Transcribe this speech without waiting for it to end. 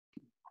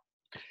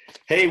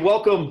Hey,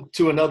 welcome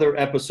to another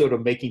episode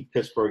of Making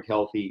Pittsburgh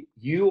Healthy.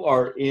 You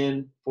are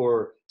in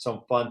for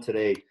some fun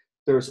today.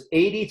 There's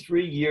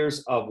 83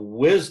 years of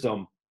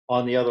wisdom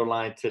on the other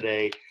line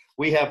today.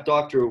 We have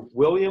Dr.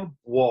 William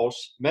Walsh,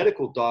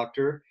 medical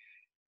doctor,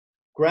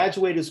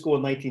 graduated school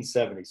in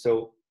 1970.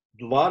 So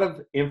a lot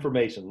of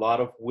information, a lot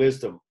of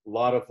wisdom, a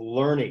lot of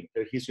learning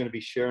that he's going to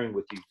be sharing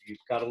with you. You've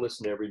got to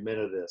listen to every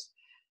minute of this.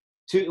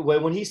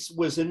 When he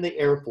was in the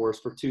Air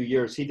Force for 2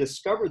 years, he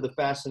discovered the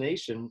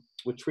fascination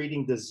with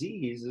treating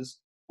diseases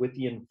with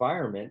the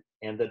environment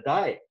and the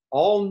diet.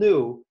 All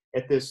new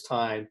at this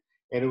time,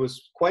 and it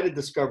was quite a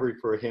discovery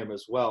for him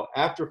as well.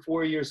 After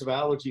 4 years of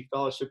allergy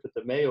fellowship at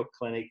the Mayo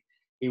Clinic,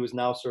 he was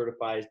now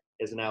certified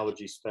as an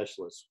allergy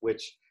specialist,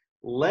 which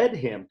led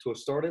him to a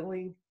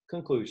startling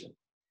conclusion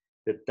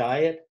that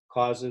diet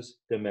causes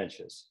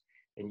dementias.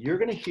 And you're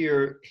going to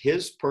hear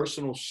his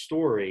personal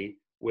story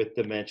with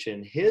dementia,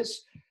 and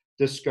his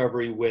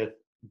discovery with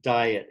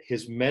diet,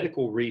 his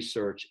medical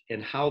research,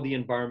 and how the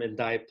environment and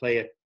diet play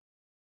a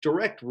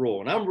direct role.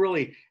 And I'm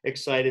really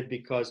excited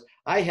because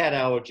I had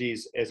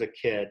allergies as a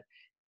kid,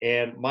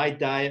 and my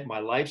diet, my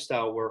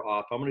lifestyle were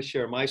off. I'm going to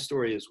share my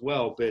story as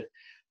well. But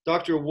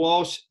Dr.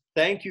 Walsh,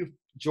 thank you for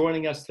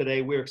joining us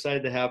today. We're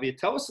excited to have you.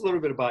 Tell us a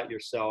little bit about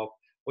yourself,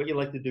 what you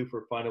like to do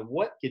for fun, and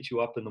what gets you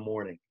up in the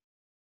morning.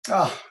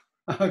 Oh,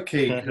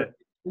 okay.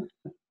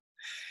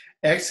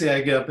 Actually, I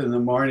get up in the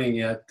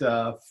morning at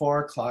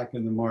 4 o'clock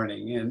in the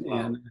morning,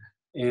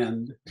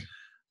 and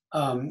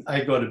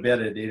I go to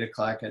bed at 8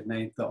 o'clock at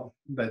night, though.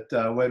 But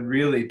what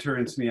really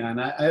turns me on,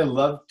 I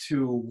love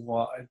to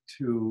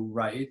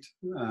write,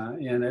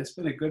 and I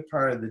spend a good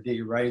part of the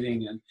day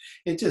writing, and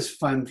it's just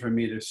fun for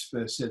me to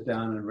sit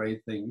down and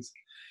write things.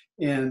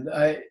 And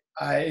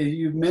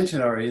you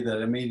mentioned already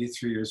that I'm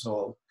 83 years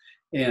old.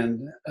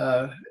 And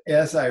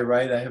as I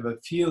write, I have a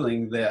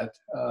feeling that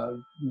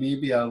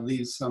maybe I'll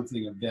leave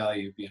something of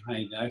value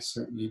behind. I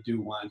certainly do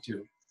want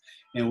to.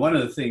 And one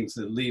of the things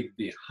that leave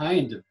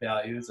behind of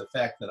value is the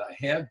fact that I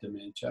have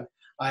dementia.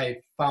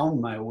 I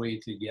found my way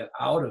to get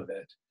out of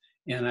it,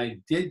 and I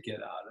did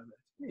get out of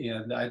it.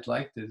 And I'd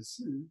like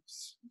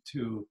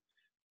to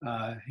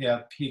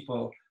have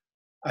people,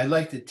 I'd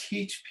like to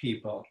teach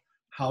people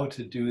how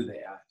to do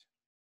that.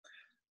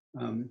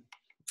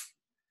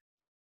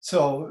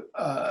 So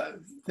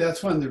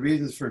that's one of the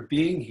reasons for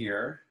being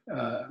here.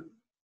 Do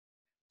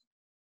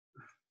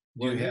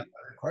you have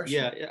a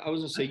question? Yeah, I was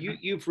going to say,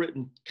 you've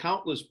written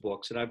countless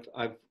books, and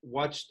I've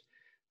watched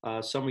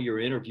some of your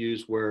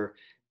interviews where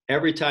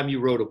every time you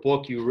wrote a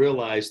book, you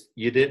realized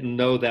you didn't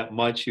know that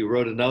much. You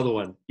wrote another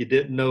one. You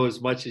didn't know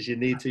as much as you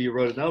need to. You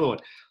wrote another one,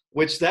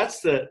 which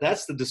that's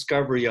the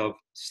discovery of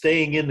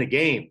staying in the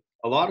game.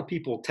 A lot of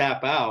people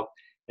tap out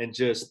and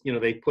just,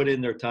 they put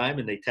in their time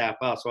and they tap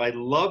out. So I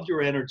love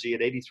your energy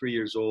at 83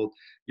 years old,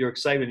 your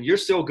excitement. You're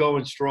still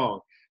going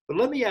strong. But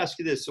let me ask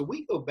you this. So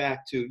we go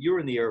back to, you were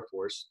in the Air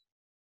Force.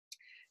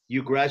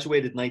 You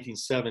graduated in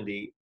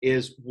 1970.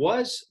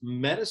 Was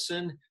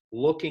medicine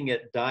looking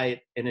at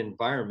diet and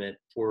environment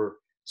for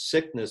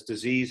sickness,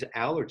 disease,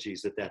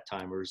 allergies at that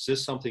time? Or is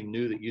this something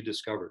new that you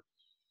discovered?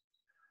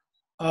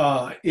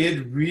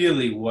 It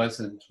really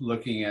wasn't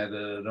looking at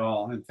it at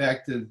all. In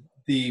fact,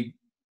 the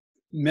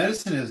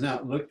medicine has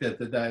not looked at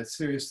the diet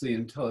seriously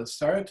until it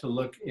started to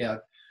look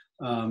at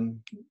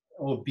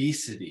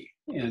obesity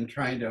and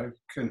trying to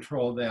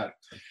control that.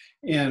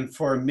 And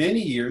for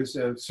many years,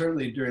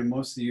 certainly during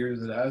most of the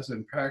years that I was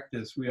in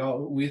practice,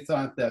 we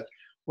thought that,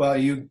 well,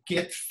 you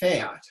get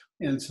fat,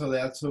 and so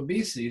that's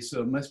obesity.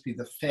 So it must be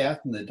the fat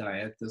in the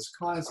diet that's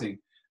causing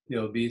the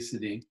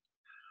obesity.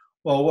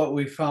 Well, what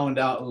we found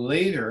out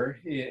later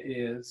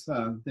is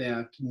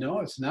that no,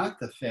 it's not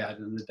the fat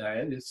in the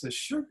diet, it's the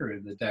sugar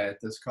in the diet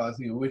that's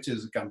causing it, which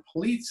is a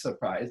complete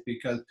surprise,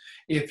 because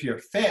if you're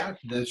fat,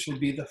 then it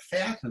should be the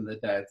fat in the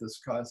diet that's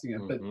causing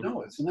it, but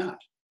no, it's not.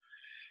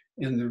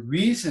 And the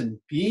reason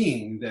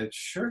being that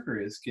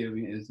sugar is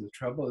the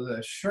trouble is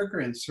that sugar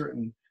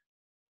in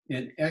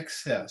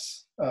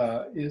excess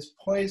is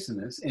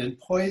poisonous and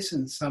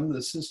poisons some of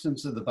the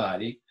systems of the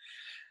body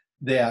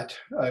that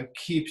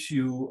keeps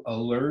you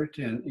alert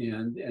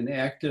and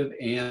active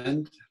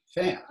and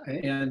fat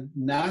and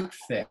not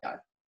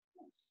fat.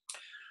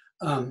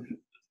 And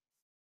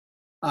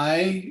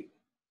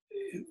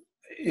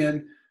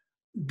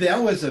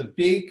that was a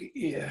big,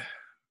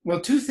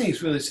 well, two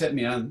things really set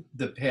me on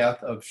the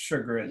path of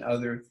sugar and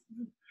other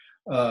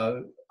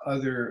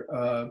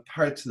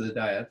parts of the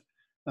diet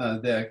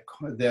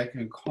that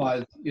can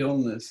cause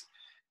illness.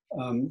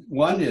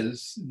 One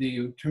is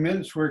the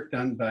tremendous work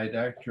done by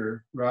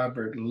Dr.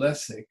 Robert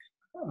Lessig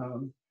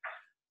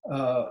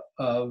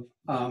of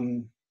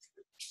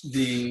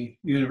the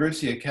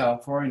University of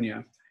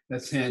California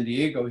at San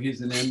Diego.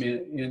 He's an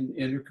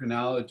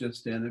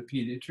endocrinologist and a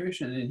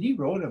pediatrician, and he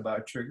wrote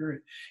about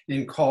sugar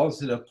and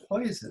calls it a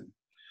poison.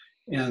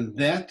 And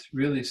that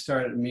really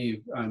started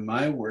me on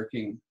my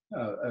working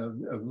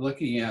of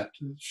looking at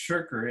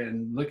sugar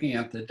and looking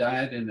at the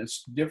diet in a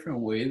different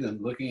way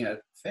than looking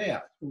at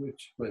fat,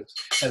 which was,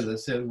 as I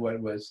said, what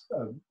was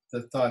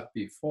the thought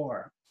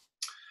before.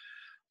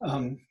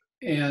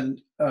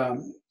 and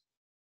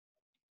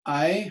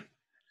I,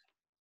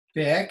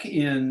 back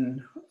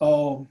in,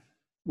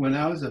 when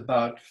I was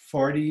about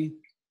 40,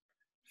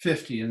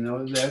 50,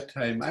 and that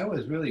time, I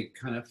was really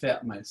kind of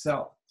fat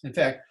myself. In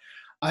fact,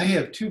 I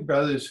have two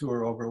brothers who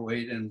are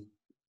overweight, and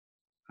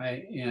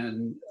I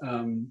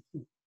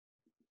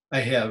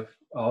have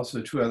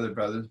also two other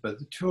brothers, but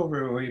the two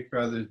overweight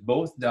brothers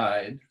both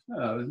died,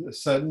 a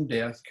sudden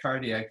death,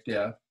 cardiac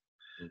death,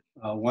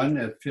 one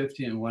at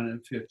 50 and one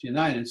at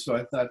 59. And so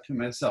I thought to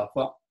myself,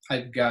 well,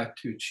 I've got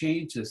to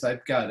change this.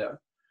 I've got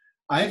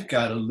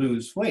to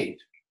lose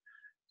weight.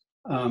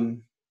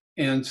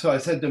 And so I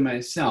said to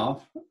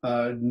myself,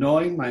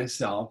 knowing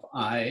myself,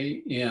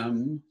 I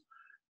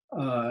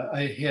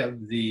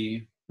have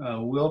the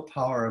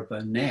willpower of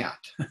a gnat,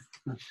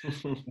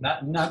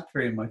 not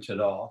very much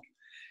at all.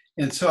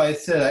 And so I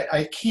said,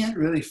 I can't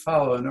really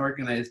follow an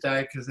organized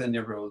diet because I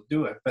never will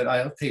do it, but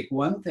I'll take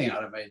one thing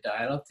out of my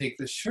diet. I'll take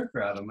the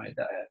sugar out of my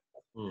diet.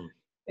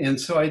 And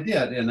so I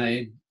did, and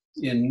I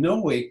in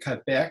no way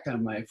cut back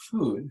on my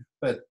food,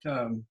 but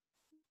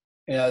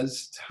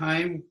as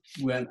time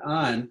went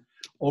on,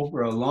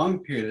 over a long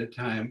period of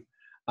time,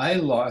 I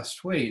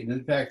lost weight. And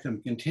in fact,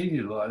 I'm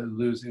continuing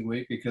losing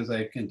weight because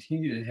I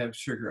continue to have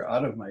sugar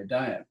out of my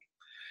diet.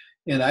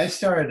 And I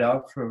started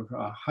out from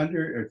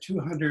 100 or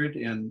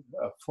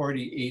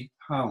 248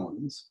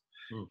 pounds.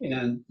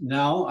 And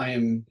now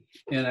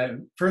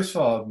first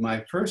of all,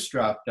 my first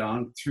drop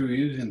down through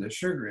using the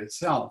sugar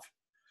itself,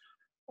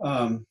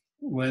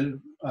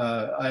 when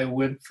I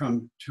went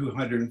from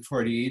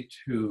 248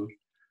 to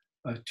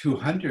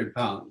 200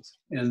 pounds.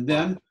 And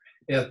then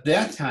at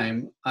that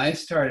time, I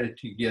started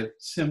to get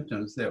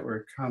symptoms that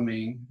were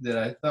coming that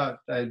I thought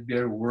I'd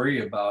better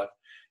worry about,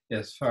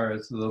 as far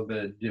as a little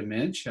bit of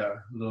dementia,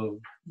 a little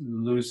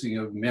losing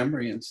of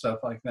memory and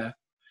stuff like that.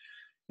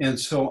 And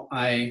so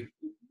I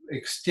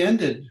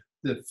extended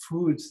the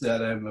foods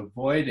that I'm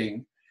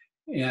avoiding,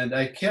 and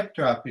I kept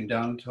dropping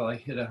down until I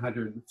hit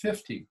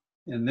 150.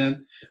 And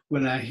then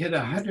when I hit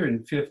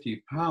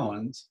 150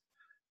 pounds,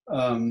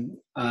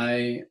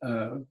 I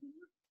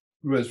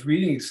was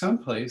reading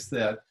someplace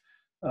that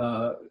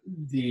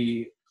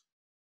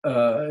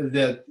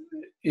that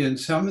in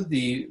some of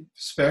the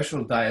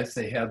special diets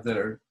they have that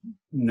are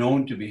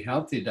known to be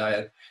healthy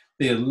diet,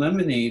 they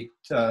eliminate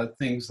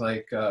things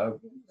like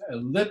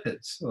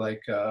lipids,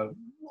 like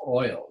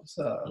oils,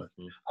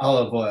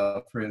 olive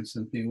oil, for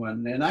instance, being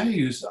one. And I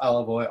use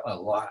olive oil a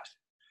lot.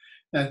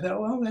 And I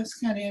thought, well, that's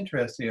kind of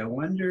interesting. I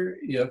wonder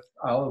if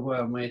olive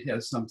oil might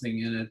have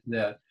something in it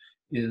that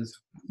is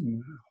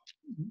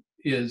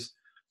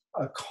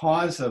a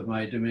cause of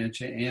my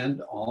dementia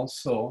and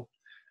also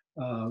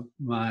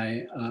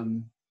my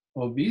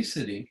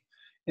obesity.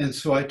 And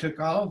so I took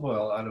olive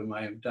oil out of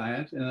my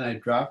diet and I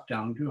dropped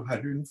down to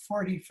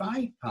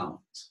 145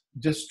 pounds.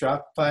 Just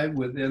dropped 5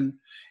 within,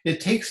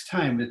 it takes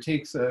time. It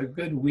takes a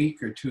good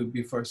week or two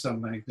before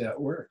something like that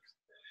works.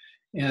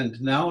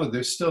 And now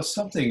there's still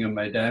something in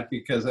my diet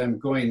because I'm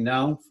going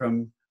down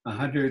from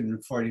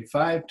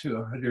 145 to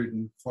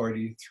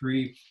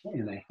 143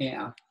 and a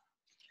half.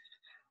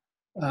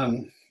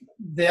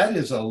 That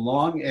is a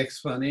long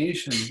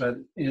explanation, but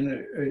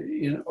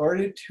in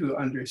order to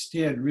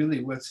understand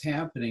really what's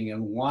happening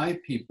and why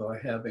people are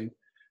having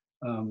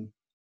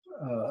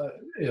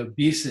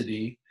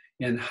obesity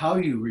and how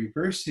you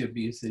reverse the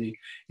obesity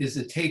is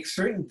to take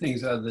certain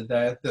things out of the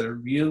diet that are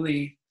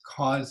really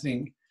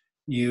causing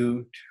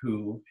you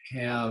to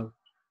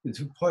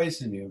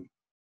poison you,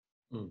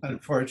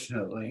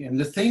 unfortunately. And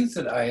the things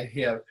that I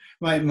have,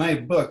 my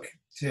book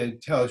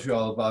tells you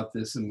all about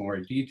this in more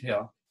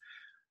detail.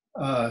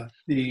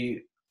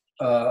 The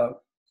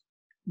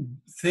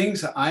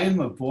things I'm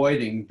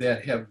avoiding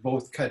that have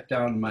both cut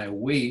down my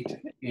weight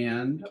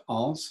and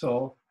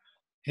also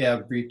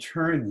have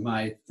returned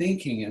my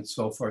thinking and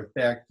so forth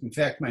back. In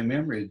fact, my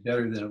memory is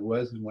better than it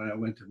was when I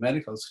went to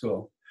medical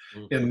school.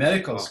 In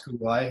medical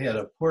school, I had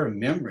a poor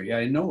memory.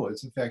 I know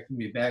it's affecting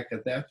me back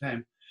at that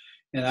time.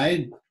 And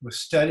I was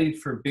studied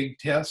for big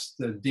tests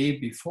the day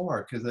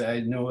before because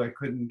I know I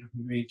couldn't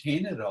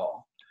maintain it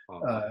all.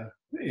 For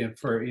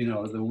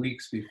the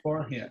weeks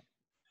beforehand.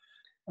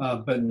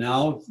 But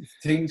now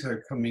things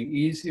are coming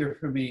easier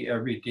for me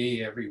every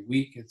day, every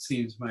week. It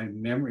seems my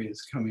memory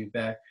is coming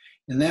back.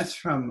 And that's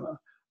from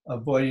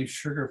avoiding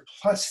sugar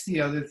plus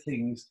the other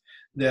things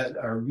that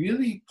are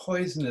really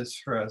poisonous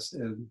for us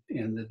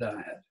in the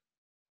diet.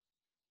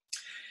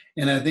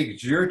 And I think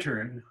it's your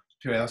turn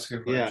to ask a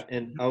question. Yeah,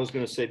 and I was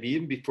going to say,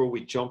 even before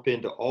we jump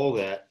into all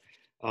that,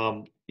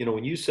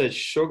 when you said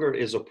sugar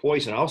is a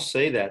poison, I'll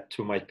say that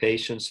to my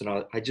patients,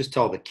 and I just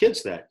tell the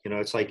kids that.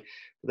 It's like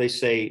they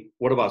say,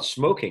 what about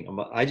smoking?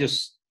 I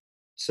just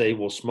say,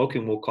 well,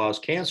 smoking will cause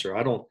cancer.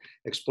 I don't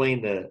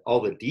explain all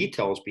the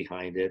details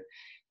behind it.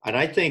 And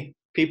I think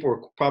people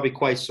are probably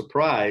quite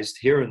surprised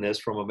hearing this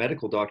from a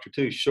medical doctor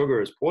too.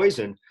 Sugar is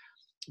poison.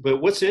 But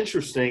what's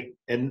interesting,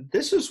 and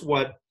this is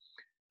what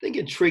I think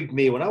intrigued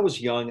me. When I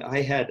was young,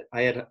 I had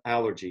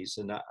allergies,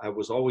 and I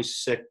was always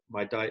sick.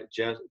 My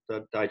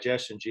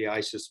digestion,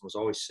 GI system was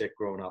always sick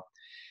growing up.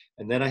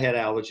 And then I had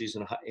allergies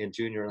in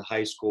junior and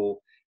high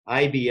school,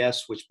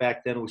 IBS, which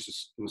back then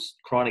was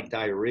chronic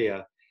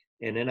diarrhea.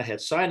 And then I had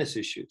sinus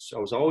issues. So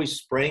I was always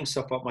spraying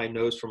stuff up my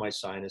nose for my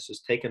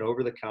sinuses, taking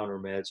over-the-counter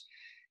meds.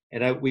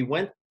 And we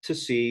went to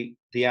see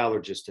the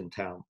allergist in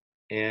town.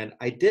 And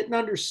I didn't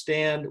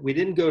understand, we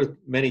didn't go to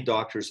many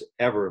doctors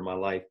ever in my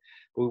life.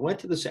 But we went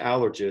to this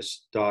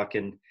allergist, doc,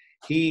 and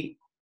he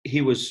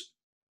was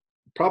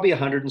probably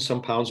 100 and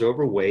some pounds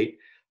overweight.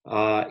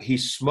 He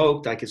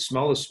smoked. I could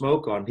smell the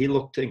smoke on him. He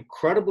looked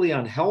incredibly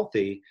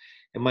unhealthy.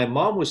 And my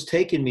mom was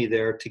taking me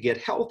there to get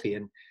healthy.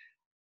 And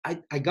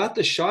I got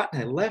the shot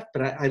and I left,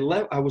 but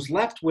I was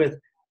left with,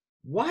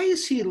 why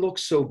does he look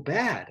so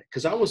bad?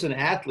 Because I was an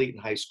athlete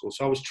in high school.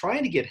 So I was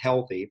trying to get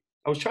healthy.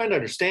 I was trying to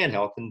understand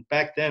health. And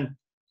back then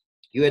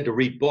you had to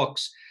read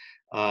books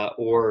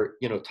or,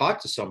 talk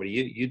to somebody.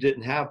 You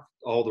didn't have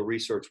all the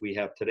research we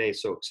have today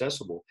so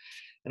accessible.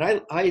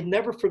 And I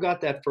never forgot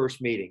that first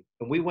meeting.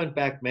 And we went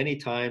back many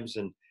times,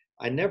 and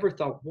I never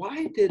thought,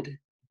 why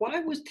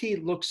was he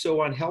look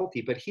so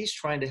unhealthy? But he's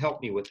trying to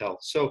help me with health.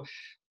 So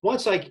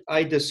once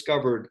I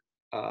discovered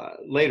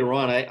later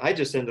on, I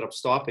just ended up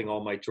stopping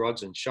all my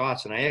drugs and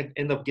shots, and I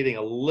ended up getting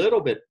a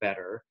little bit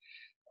better.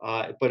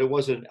 But it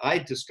wasn't, I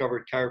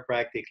discovered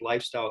chiropractic,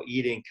 lifestyle,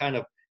 eating kind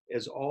of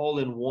as all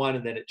in one,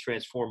 and then it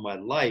transformed my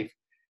life.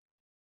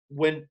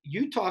 When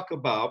you talk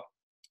about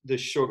the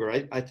sugar,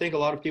 I think a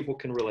lot of people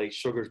can relate.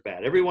 Sugar's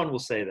bad. Everyone will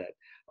say that.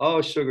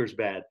 Oh, sugar's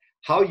bad.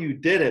 How you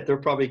did it, they're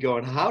probably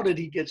going, how did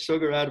he get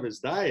sugar out of his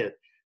diet?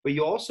 But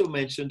you also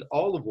mentioned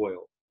olive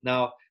oil.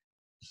 Now,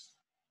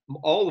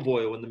 olive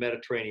oil in the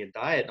Mediterranean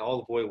diet and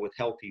olive oil with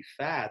healthy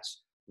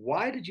fats,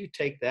 why did you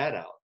take that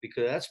out?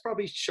 Because that's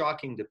probably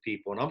shocking to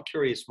people. And I'm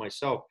curious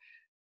myself,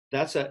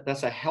 that's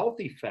a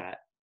healthy fat.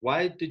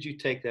 Why did you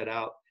take that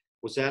out?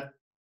 Was that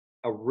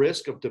a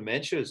risk of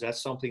dementia? Is that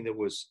something that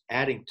was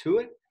adding to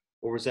it?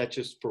 Or was that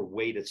just for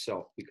weight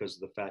itself because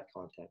of the fat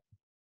content?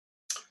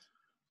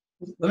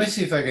 Let me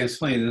see if I can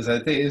explain this. I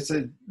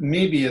think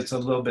maybe it's a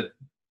little bit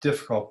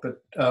difficult,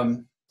 but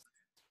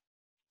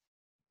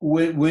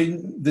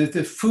when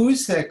the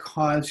foods that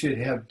cause you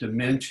to have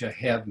dementia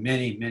have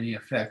many, many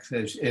effects,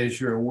 as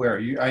you're aware.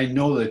 I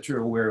know that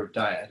you're aware of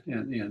diet,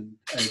 and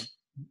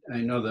I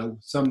know that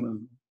some of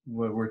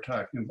what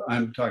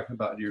I'm talking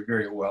about, you're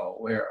very well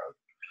aware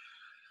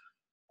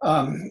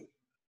of.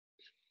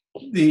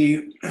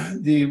 The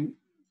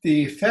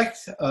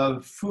effect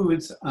of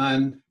foods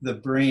on the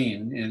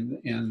brain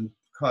and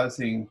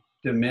causing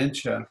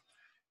dementia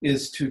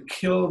is to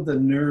kill the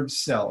nerve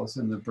cells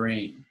in the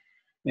brain.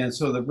 And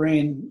so the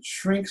brain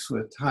shrinks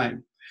with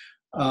time.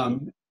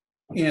 And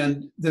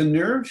the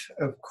nerve,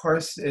 of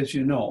course, as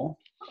you know,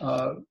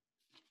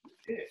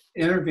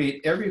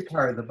 innervate every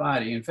part of the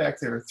body. In fact,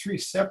 there are 3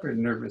 separate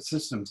nervous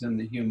systems in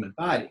the human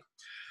body.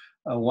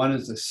 One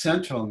is the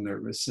central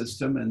nervous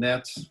system, and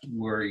that's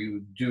where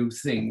you do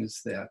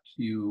things that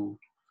you,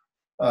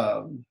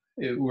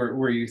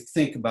 where you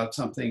think about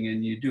something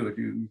and you do it.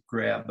 You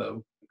grab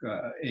a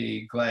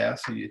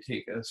glass and you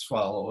take a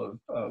swallow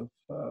of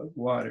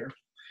water.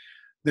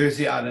 There's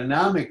the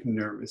autonomic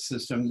nervous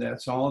system.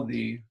 That's all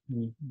the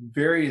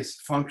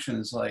various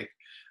functions like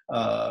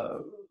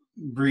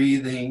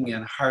breathing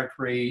and heart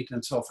rate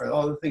and so forth,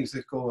 all the things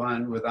that go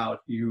on without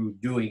you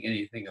doing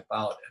anything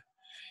about it.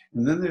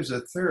 And then there's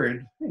a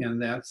third,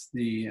 and that's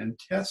the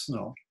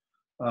intestinal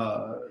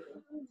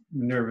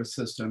nervous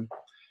system.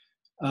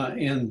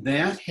 And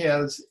that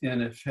has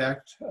an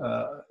effect,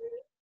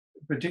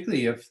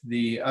 particularly if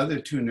the other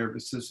 2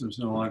 nervous systems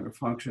no longer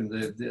function,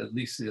 at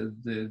least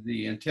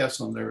the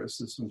intestinal nervous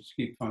systems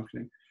keep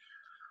functioning.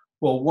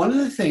 Well, one of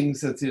the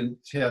things that the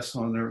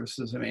intestinal nervous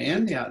system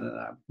and the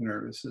autonomic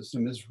nervous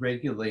system is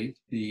regulate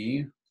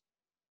the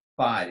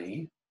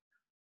body.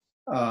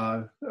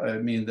 The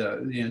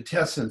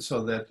intestine,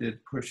 so that it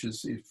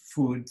pushes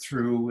food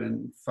through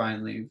and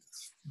finally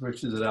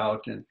pushes it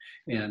out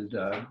and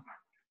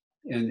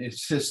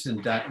assists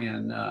in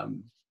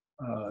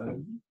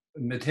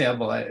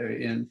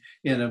metabolize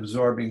in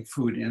absorbing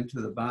food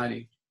into the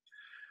body.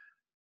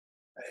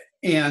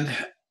 And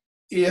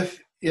if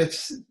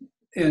it's,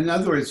 in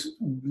other words,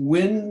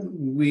 when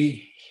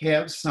we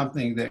have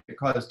something that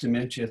causes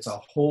dementia, it's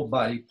a whole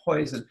body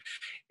poison.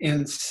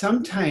 And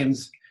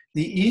sometimes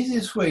the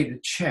easiest way to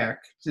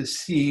check to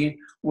see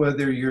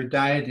whether your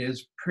diet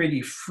is pretty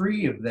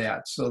free of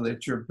that so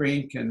that your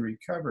brain can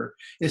recover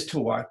is to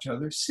watch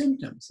other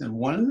symptoms. And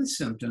one of the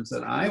symptoms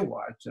that I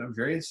watch, and I'm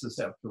very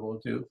susceptible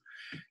to,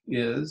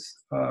 is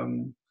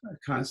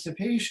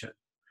constipation.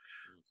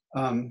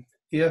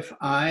 If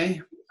I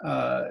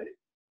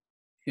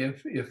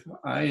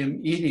am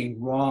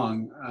eating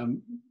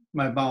wrong,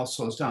 my bowel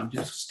slows down,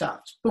 just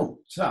stops, boom,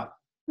 stop.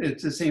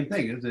 It's the same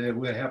thing.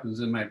 What happens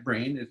in my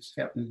brain, it's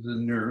happening to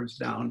the nerves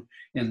down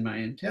in my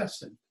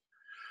intestine.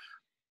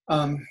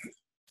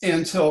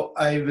 And so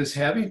I was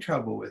having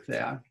trouble with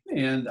that.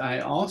 And I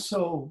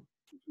also,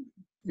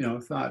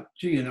 thought,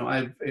 gee,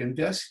 I've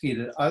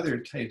investigated other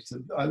types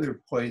of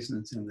other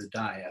poisons in the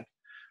diet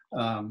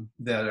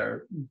that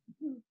are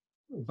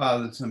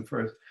bothersome.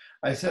 First,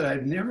 I said,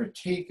 I've never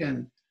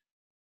taken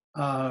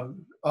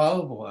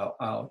olive oil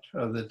out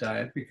of the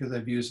diet because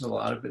I've used a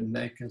lot of it and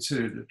I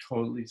considered it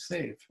totally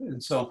safe.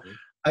 And so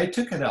I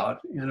took it out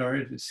in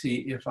order to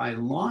see if I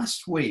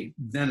lost weight,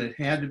 then it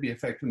had to be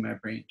affecting my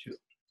brain too.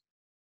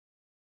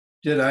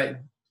 Did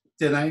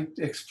I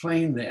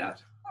explain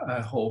that?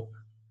 I hope.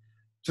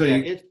 So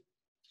Yeah,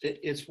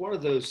 it's one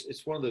of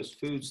those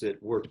foods that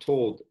we're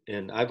told,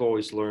 and I've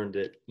always learned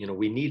that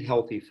we need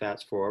healthy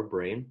fats for our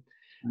brain.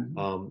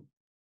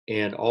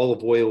 And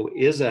olive oil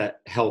is a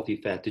healthy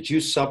fat. Did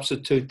you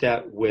substitute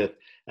that with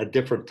a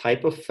different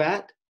type of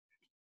fat?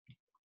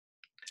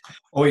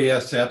 Oh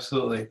yes,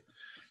 absolutely.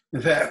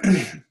 In fact,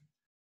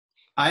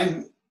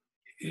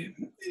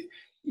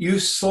 you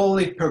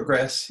slowly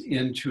progress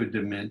into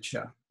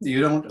dementia.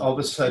 You don't all of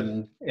a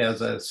sudden,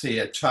 as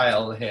a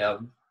child,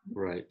 have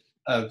right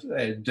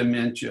a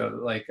dementia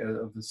like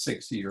of a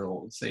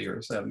 60-year-old, say, or a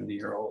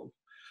 70-year-old.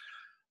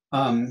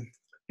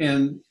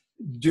 And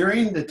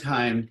during the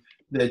time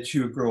that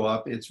you grow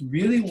up, it's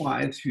really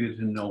wise for you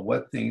to know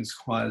what things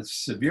cause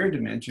severe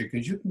dementia,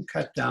 because you can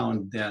cut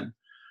down then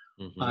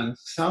on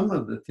some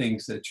of the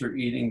things that you're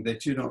eating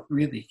that you don't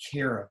really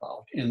care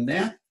about. And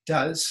that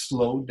does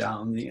slow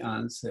down the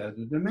onset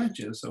of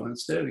dementia. So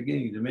instead of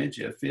getting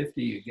dementia at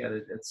 50, you get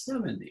it at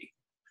 70.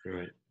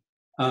 Right.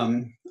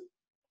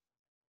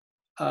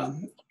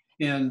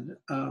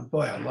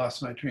 Boy, I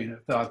lost my train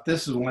of thought.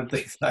 This is one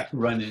thing that I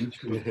run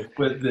into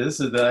with this,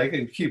 is that I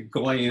can keep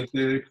going if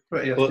the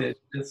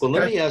discussion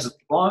let me ask, is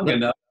long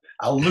enough,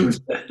 I'll lose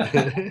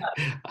it.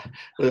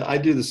 I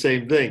do the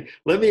same thing.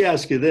 Let me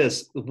ask you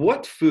this: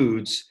 what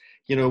foods?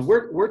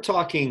 We're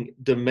talking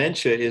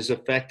dementia is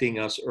affecting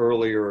us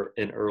earlier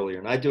and earlier,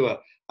 and I do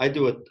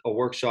a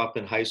workshop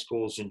in high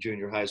schools and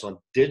junior highs on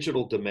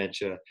digital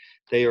dementia.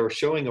 They are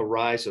showing a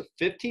rise of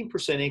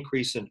 15%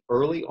 increase in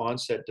early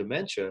onset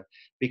dementia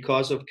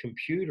because of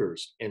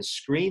computers and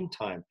screen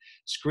time.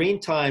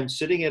 Screen time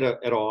sitting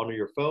on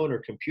your phone or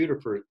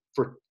computer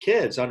for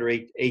kids under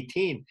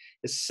 18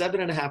 is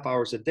 7.5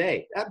 hours a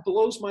day. That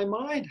blows my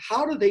mind.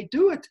 How do they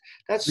do it?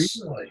 That's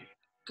really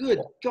good.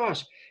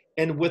 Gosh.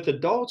 And with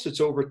adults,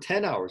 it's over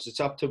 10 hours. It's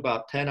up to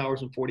about 10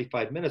 hours and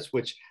 45 minutes,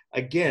 which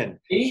again,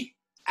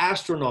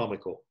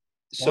 astronomical.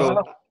 So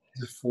wow.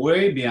 It's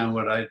way beyond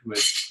what I would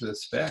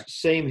suspect.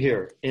 Same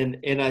here. And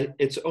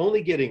it's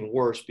only getting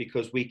worse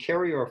because we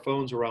carry our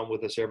phones around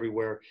with us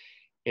everywhere.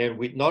 And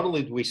we not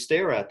only do we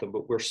stare at them,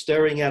 but we're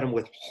staring at them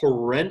with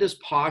horrendous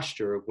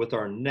posture with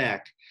our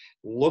neck,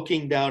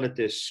 looking down at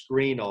this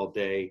screen all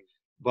day.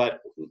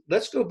 But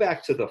let's go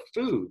back to the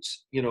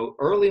foods.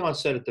 Early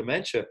onset of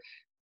dementia,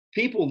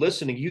 people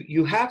listening,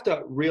 you have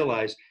to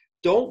realize,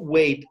 don't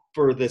wait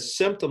for the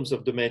symptoms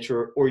of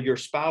dementia or your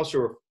spouse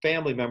or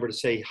family member to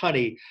say,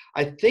 honey,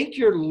 I think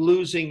you're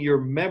losing your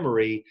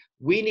memory.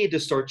 We need to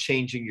start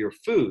changing your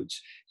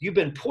foods. You've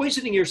been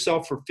poisoning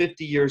yourself for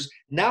 50 years.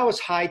 Now it's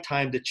high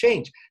time to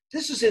change.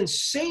 This is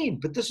insane,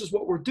 but this is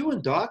what we're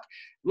doing, Doc.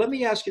 Let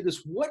me ask you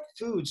this. What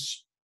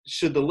foods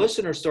should the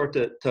listener start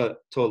to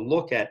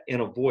look at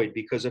and avoid?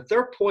 Because if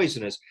they're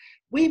poisonous,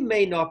 we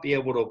may not be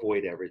able to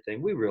avoid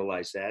everything. We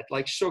realize that.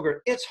 Like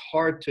sugar, it's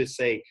hard to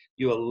say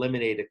you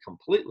eliminate it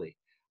completely,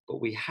 but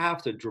we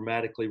have to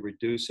dramatically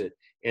reduce it.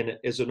 And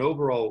as an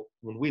overall,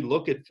 when we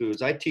look at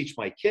foods, I teach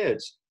my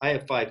kids, I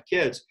have 5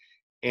 kids,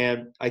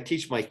 and I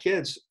teach my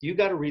kids, you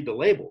got to read the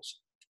labels.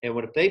 And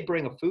if they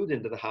bring a food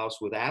into the house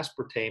with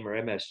aspartame or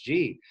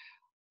MSG,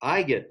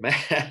 I get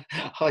mad.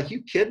 Are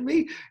you kidding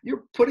me?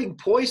 You're putting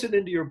poison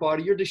into your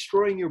body. You're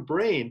destroying your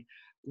brain.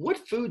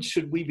 What foods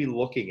should we be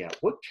looking at?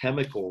 What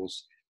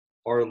chemicals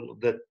are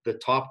the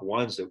top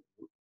ones that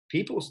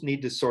people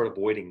need to start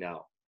avoiding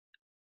now?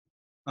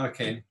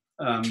 Okay.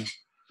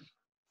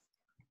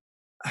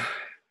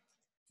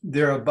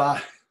 They're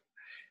about,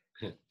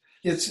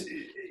 it's,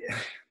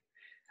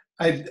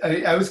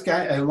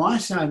 I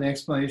launched on an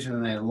explanation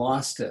and I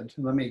lost it.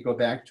 Let me go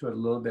back to it a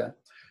little bit.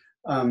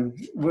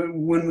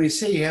 When we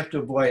say you have to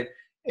avoid,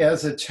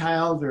 as a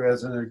child or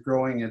as a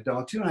growing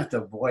adult, you don't have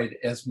to avoid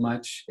as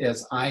much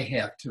as I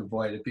have to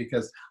avoid it,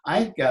 because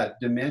I got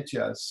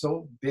dementia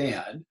so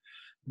bad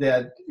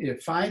that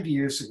 5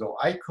 years ago,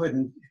 I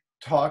couldn't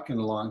talk in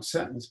a long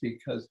sentence,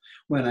 because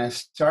when I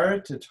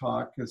started to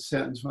talk a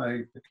sentence, when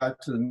I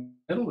got to the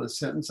middle of the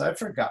sentence, I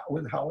forgot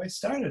how I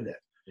started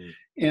it.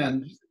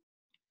 And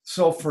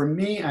so for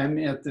me, I'm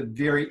at the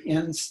very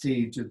end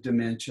stage of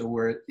dementia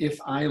where if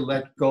I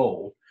let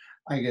go,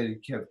 I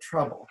get to have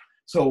trouble.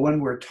 So when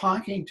we're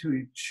talking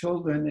to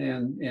children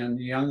and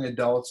young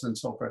adults and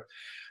so forth,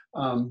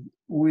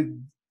 with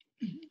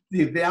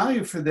the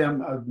value for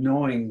them of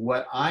knowing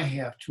what I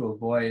have to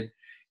avoid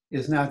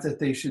is not that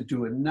they should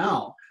do it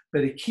now,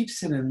 but it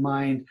keeps it in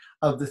mind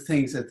of the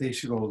things that they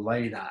should go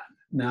light on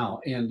now.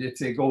 And if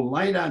they go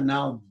light on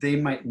now, they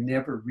might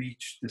never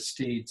reach the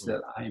stage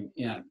that I'm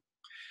in.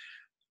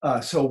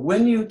 So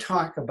when you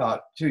talk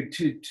about,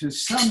 to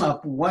sum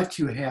up what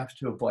you have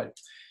to avoid,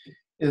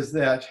 is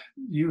that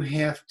you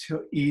have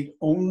to eat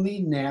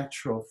only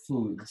natural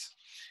foods.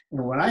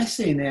 And when I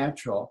say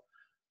natural,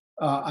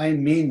 I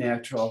mean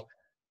natural.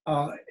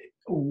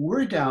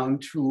 We're down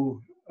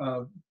to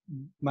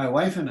my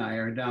wife and I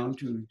are down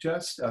to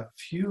just a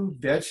few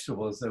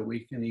vegetables that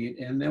we can eat,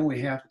 and then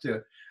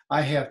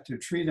I have to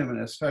treat them in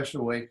a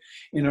special way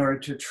in order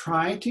to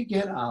try to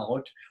get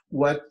out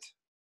what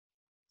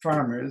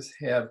farmers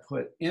have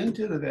put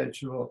into the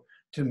vegetable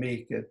to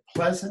make it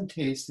pleasant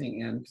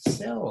tasting and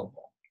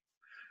sellable.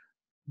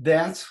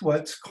 That's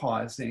what's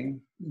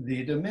causing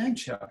the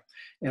dementia.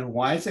 And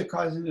why is it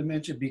causing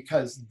dementia?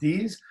 Because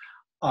these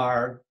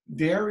are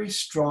very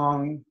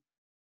strong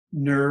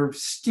nerve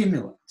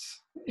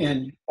stimulants.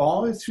 And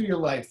all through your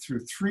life,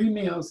 through 3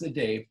 meals a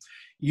day,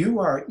 you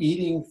are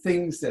eating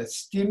things that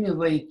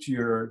stimulate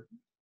your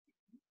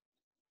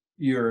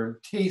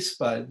taste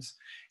buds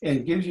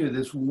and gives you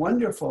this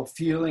wonderful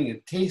feeling.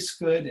 It tastes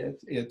good.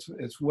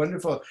 It's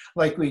wonderful.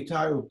 Like we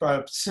brought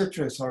up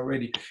citrus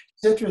already.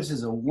 Citrus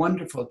is a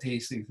wonderful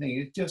tasting thing.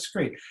 It's just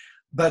great,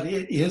 but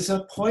it is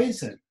a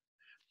poison.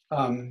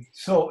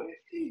 So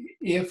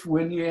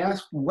when you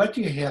ask what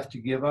do you have to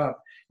give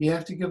up, you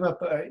have to give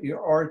up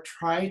or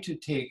try to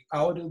take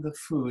out of the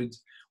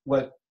foods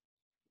what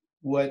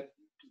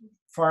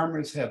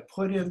farmers have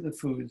put in the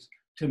foods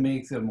to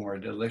make them more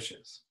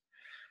delicious.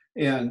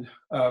 And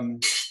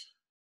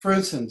for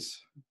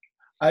instance,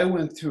 I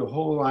went through a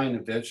whole line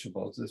of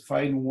vegetables to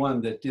find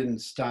one that didn't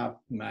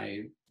stop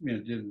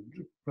didn't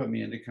put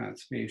me into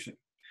constipation.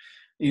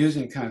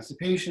 Using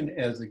constipation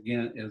as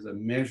a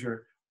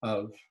measure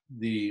of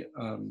the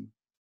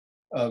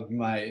of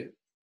my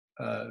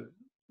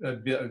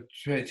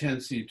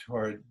tendency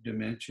toward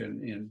dementia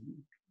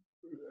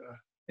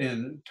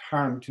and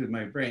harm to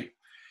my brain.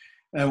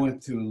 I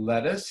went through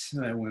lettuce,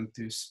 and I went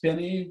through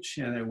spinach,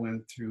 and I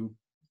went through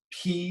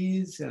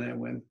peas, and I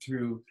went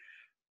through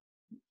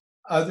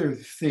other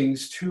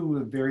things too,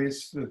 with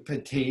various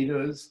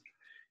potatoes,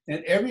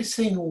 and every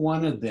single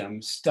one of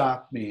them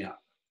stopped me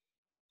up.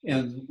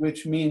 And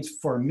which means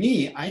for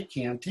me, I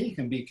can't take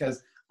them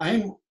because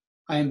I'm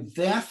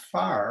that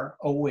far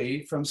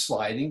away from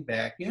sliding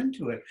back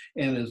into it.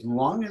 And as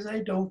long as I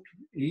don't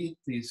eat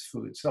these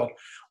foods. So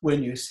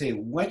when you say,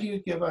 what do you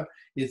give up?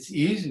 It's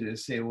easy to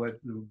say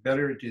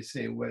better to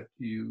say what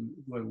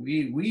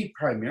we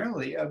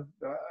primarily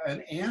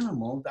an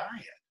animal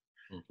diet.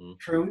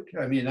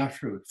 Mm-hmm. Not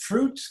fruit.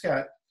 Fruit's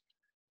got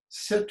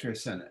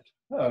citrus in it,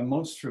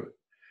 most fruit.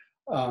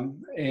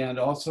 And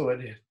also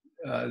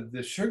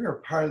the sugar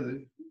part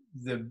of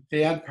the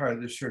bad part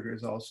of the sugar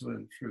is also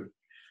in fruit.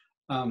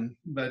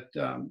 But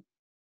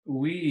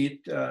we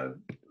eat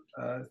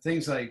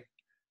things like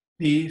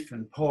beef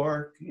and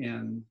pork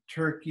and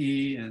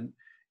turkey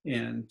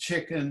and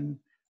chicken.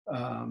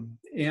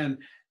 And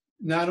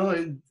not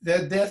only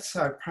that's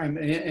our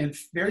primary, and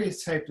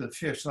various types of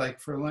fish. Like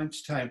for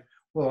lunchtime,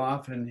 we'll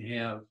often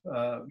have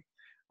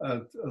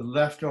a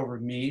leftover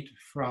meat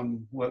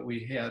from what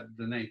we had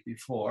the night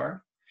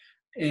before.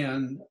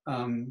 And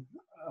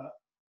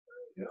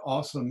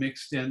also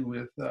mixed in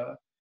with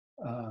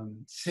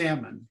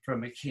salmon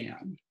from a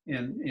can,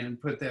 and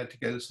put that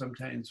together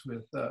sometimes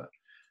with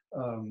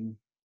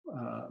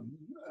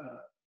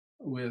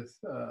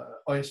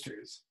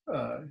oysters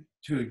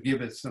to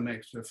give it some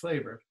extra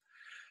flavor.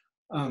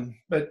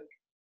 But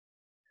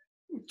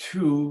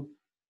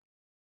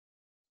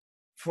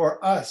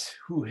for us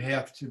who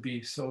have to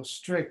be so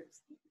strict,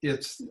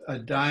 it's a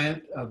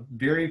diet of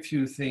very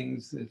few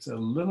things. It's a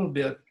little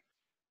bit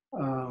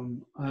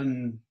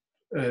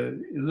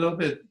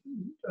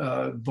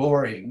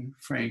boring,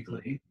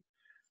 frankly,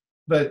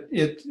 but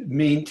it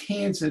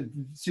maintains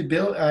its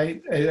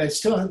ability. I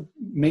still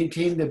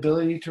maintain the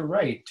ability to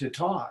write, to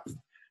talk,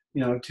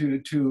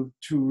 to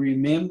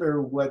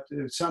remember what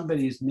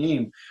somebody's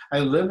name. I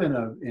live in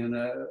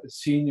a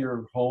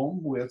senior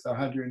home with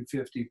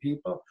 150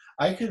 people.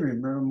 I can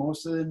remember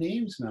most of the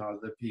names now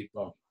of the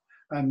people.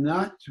 I'm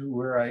not to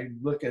where I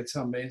look at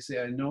somebody and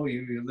say, I know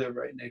you live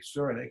right next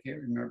door and I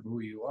can't remember who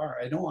you are.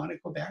 I don't want to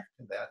go back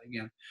to that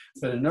again.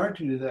 But in order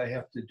to do that, I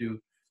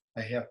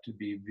have to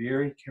be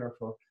very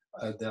careful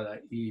that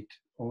I eat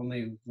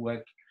only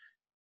what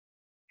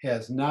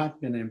has not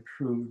been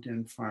improved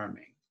in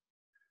farming.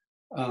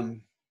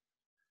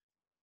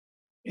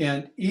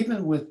 And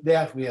even with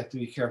that, we have to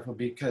be careful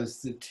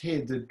because the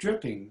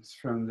drippings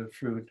from the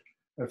fruit,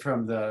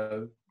 from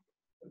the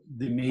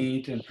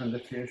meat and from the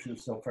fish and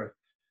so forth,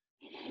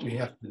 we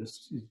have to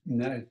just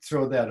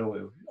throw that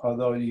away.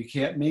 Although you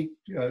can't make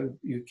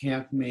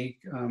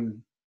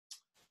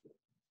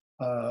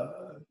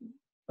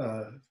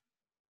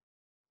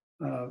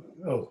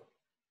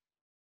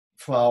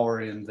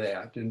flour in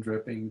that, and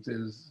drippings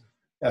is,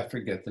 I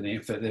forget the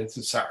name of it.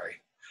 It's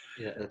sorry.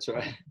 Yeah, that's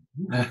right.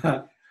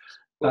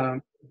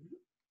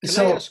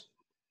 So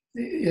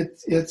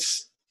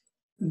it's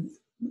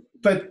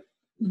but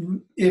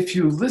if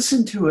you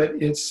listen to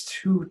it, it's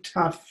too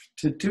tough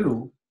to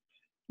do.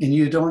 And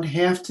you don't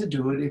have to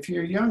do it if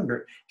you're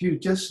younger. If you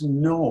just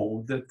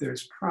know that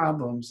there's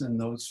problems in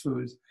those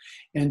foods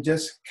and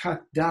just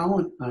cut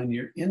down on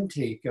your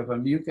intake of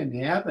them, you can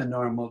have a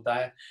normal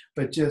diet,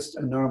 but just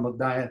a normal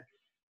diet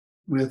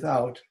with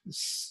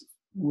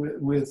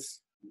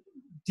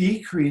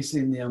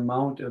decreasing the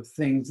amount of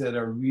things that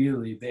are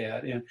really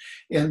bad.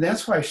 And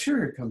that's why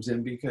sugar comes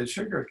in, because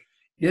sugar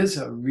is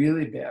a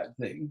really bad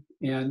thing.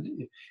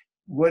 And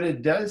what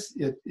it does,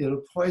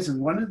 it'll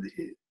poison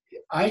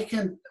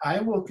I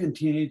will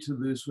continue to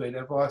lose weight.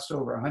 I've lost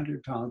over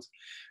 100 pounds.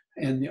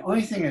 And the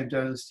only thing I've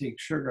done is take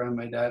sugar on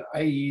my diet.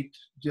 I eat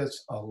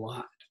just a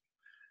lot.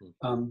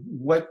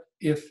 What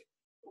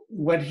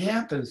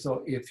happens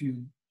though, if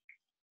you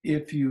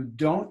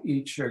don't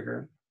eat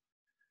sugar,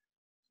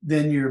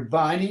 then your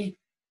body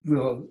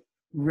will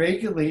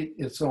regulate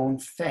its own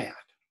fat.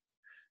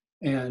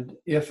 And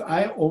if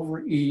I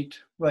overeat,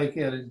 like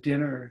at a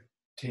dinner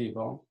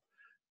table,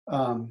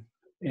 and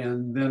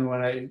then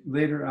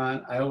later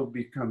on, I will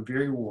become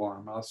very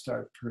warm. I'll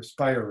start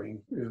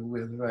perspiring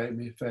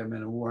if I'm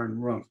in a warm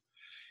room.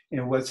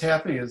 And what's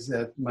happening is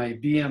that my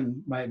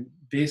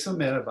basal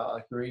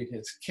metabolic rate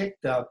has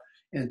kicked up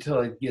until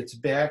it gets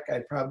back. I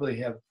probably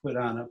have put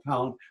on a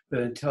pound,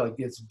 but until it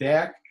gets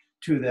back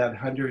to that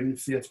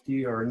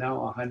 150 or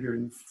now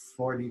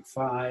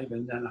 145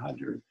 and then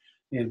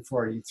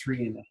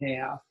 143 and a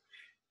half.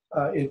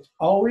 It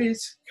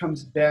always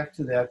comes back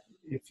to that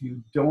if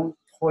you don't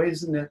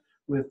poison it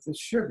with the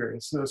sugar.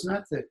 So it's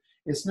not the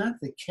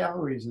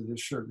calories of the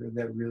sugar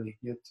that really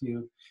get to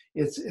you.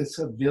 It's its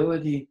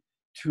ability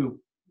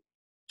to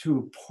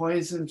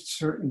poison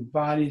certain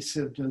body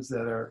symptoms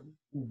that are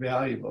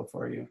valuable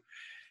for you.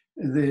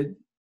 And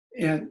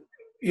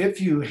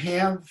if you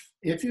have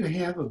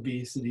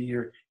obesity,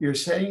 you're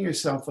setting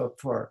yourself up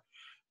for,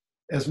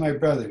 as my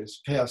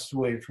brothers passed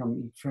away for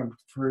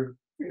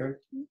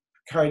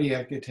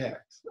cardiac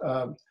attacks,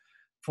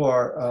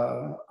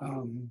 for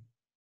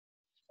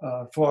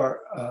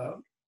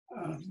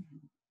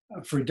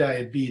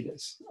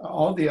diabetes,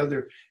 all the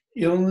other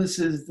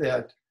illnesses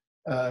that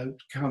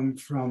come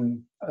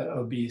from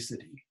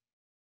obesity.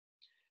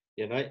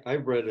 And I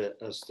read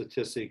a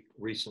statistic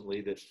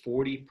recently that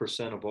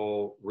 40% of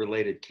all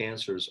related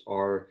cancers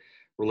are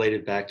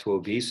related back to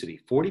obesity,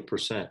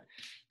 40%.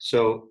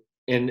 So,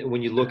 and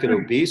when you look at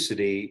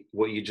obesity,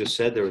 what you just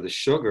said there, the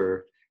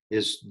sugar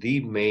is the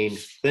main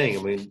thing.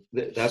 I mean,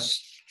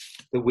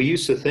 we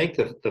used to think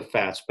that the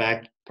fats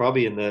back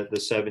probably in the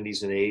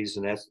 70s and 80s,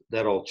 and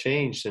that all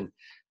changed. And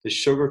the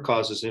sugar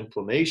causes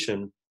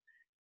inflammation,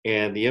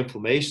 and the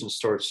inflammation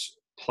starts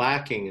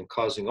plaquing and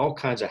causing all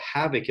kinds of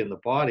havoc in the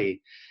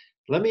body.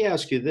 Let me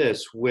ask you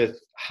this, with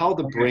how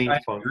the brain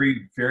functions. I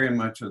agree very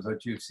much with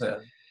what you said.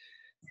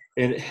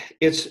 And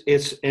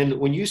and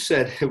when you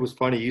said, it was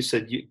funny, you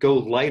said you go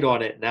light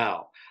on it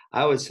now.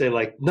 I would say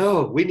like,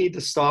 no, we need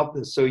to stop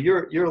this. So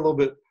you're a little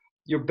bit,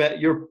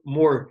 you're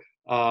more,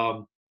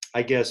 I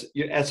guess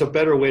that's a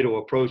better way to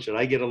approach it.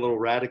 I get a little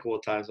radical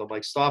at times. I'm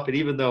like, stop it,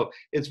 even though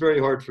it's very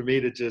hard for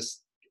me to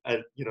just,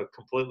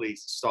 completely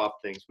stop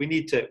things. We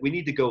need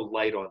to go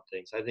light on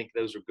things. I think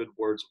those are good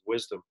words of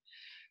wisdom.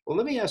 Well,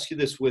 let me ask you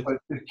this But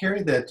to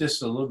carry that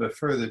just a little bit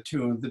further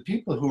too, the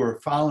people who are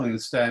following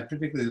this diet,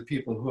 particularly the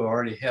people who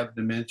already have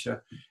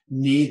dementia,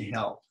 need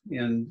help.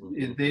 And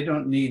they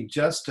don't need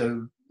just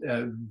a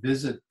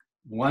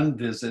one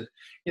visit.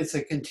 It's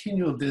a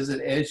continual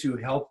visit as you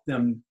help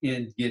them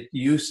get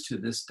used to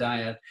this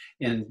diet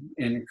and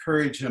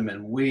encourage them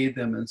and weigh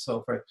them and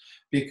so forth.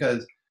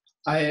 Because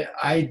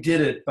I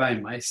did it by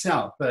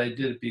myself, but I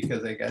did it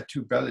because I got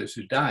two brothers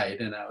who died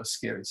and I was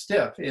scared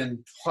stiff.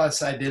 And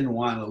plus I didn't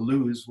want to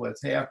lose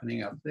what's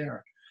happening up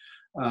there.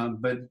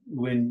 But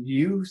when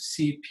you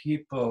see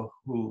people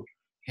who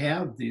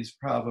have these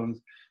problems,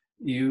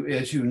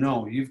 as you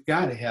know, you've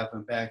got to have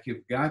them back.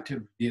 You've got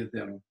to give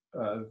them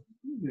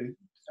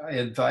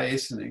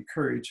advice and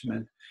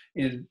encouragement,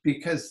 and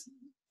because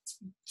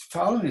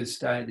following this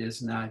diet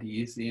is not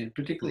easy, and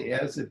particularly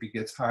as it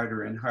gets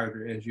harder and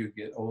harder as you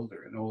get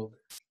older and older.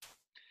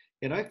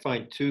 And I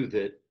find too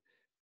that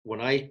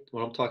when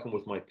I'm talking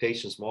with my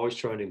patients, I'm always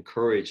trying to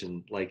encourage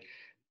and like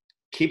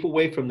keep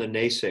away from the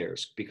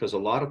naysayers, because a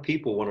lot of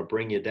people want to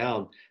bring you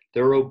down.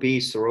 They're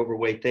obese, they're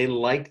overweight, they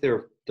like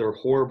their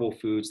horrible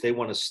foods, they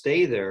want to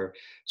stay there.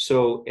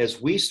 So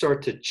as we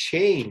start to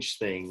change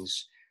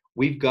things,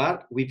 we've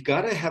got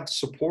to have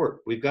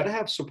support. We've got to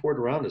have support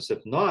around us.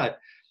 If not,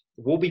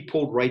 we'll be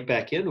pulled right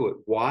back into it.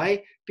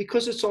 Why?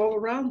 Because it's all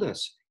around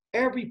us.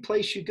 Every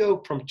place you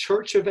go, from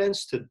church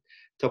events to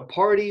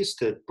parties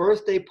to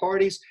birthday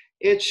parties,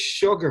 it's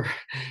sugar.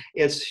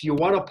 It's, you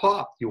want a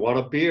pop, you want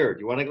a beer,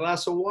 you want a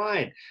glass of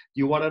wine,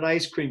 you want an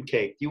ice cream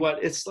cake,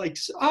 it's like,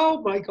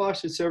 oh my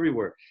gosh, it's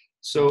everywhere.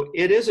 So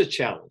it is a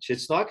challenge.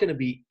 It's not going to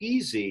be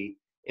easy.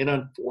 And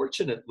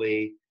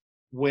unfortunately,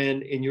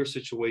 when in your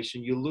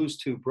situation, you lose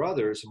two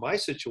brothers, in my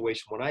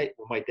situation, when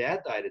my dad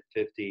died at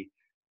 50,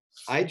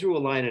 I drew a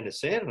line in the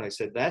sand and I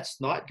said,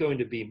 that's not going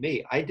to be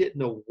me. I didn't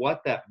know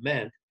what that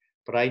meant,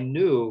 but I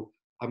knew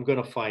I'm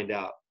going to find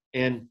out.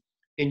 And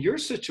in your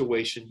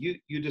situation,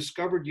 you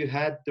discovered you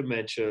had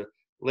dementia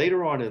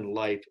later on in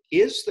life.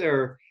 Is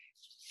there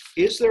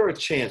a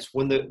chance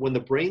when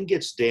the brain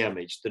gets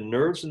damaged, the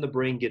nerves in the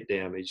brain get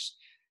damaged,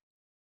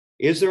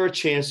 Is there a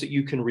chance that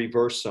you can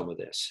reverse some of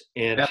this?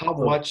 And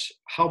Absolutely.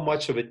 how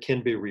much of it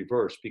can be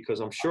reversed?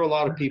 Because I'm sure a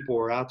lot of people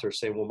are out there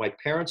saying, well, my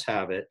parents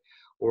have it,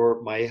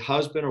 or my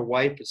husband or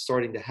wife is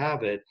starting to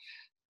have it.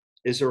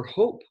 Is there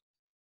hope?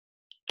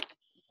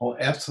 Oh,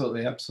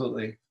 absolutely,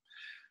 absolutely.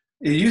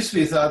 It used to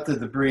be thought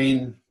that the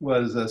brain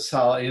was a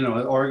solid, an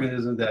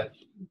organism that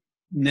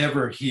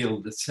never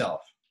healed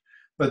itself.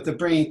 But the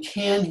brain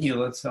can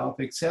heal itself,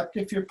 except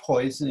if you're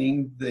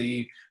poisoning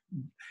the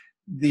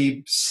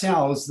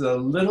cells, the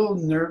little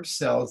nerve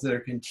cells that are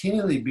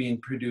continually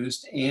being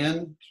produced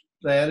and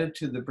added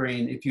to the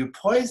brain. If you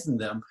poison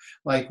them,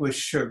 like with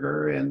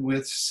sugar and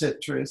with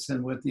citrus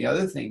and with the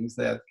other things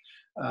that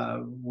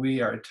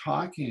we are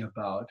talking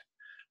about,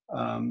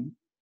 um,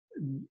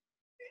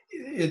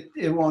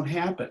 it won't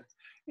happen.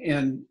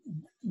 And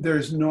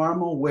there's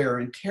normal wear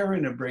and tear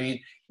in the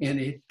brain, and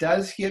it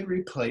does get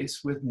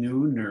replaced with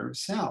new nerve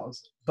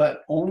cells,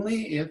 but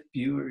only if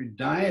your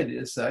diet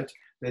is such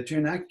that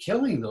you're not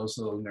killing those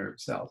little nerve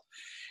cells.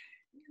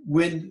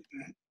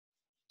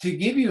 To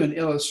give you an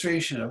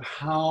illustration of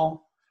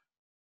how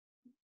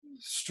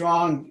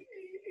strong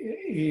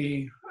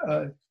the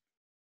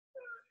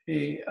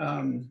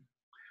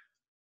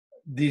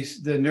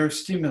nerve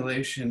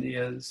stimulation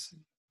is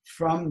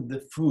from the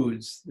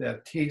foods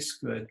that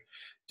taste good,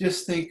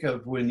 just think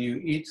of when you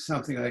eat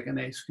something like an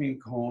ice cream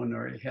cone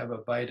or you have a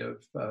bite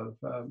of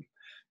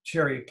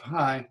cherry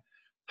pie.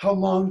 How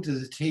long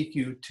does it take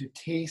you to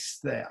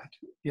taste that?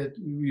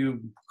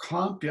 You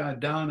clomp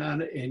down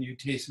on it and you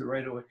taste it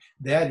right away.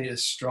 That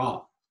is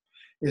strong.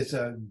 It's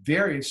a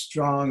very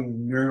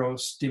strong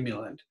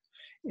neurostimulant,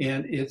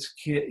 and it's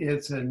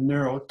a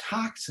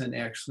neurotoxin.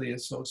 Actually,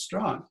 it's so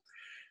strong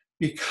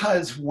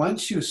because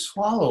once you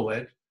swallow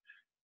it,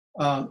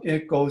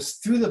 it goes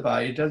through the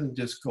body. It doesn't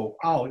just go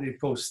out.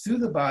 It goes through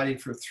the body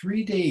for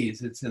 3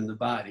 days. It's in the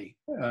body.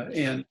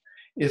 And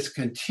it's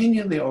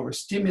continually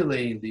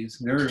overstimulating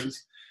these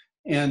nerves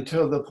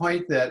until the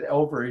point that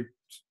over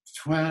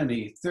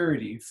 20,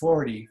 30,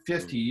 40,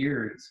 50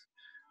 years,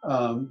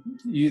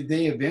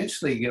 they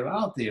eventually give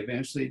out. They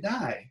eventually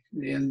die.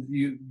 And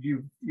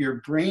your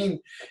brain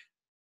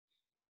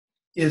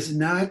is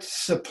not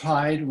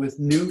supplied with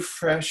new,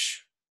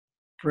 fresh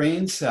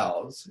brain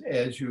cells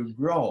as you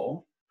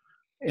grow.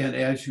 And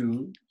as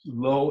you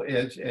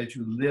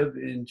live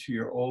into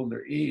your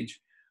older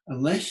age,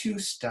 unless you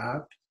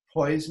stop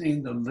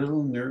poisoning the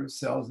little nerve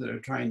cells that are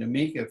trying to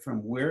make it from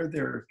where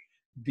they're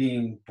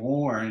being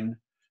born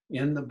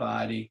in the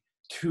body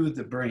to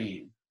the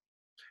brain.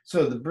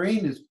 So the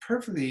brain is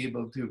perfectly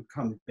able to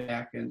come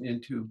back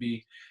and to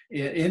be,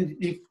 and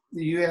if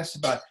you asked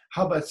about,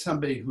 how about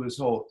somebody who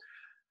is old?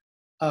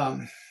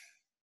 I'll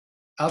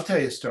tell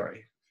you a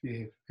story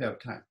if you have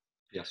time.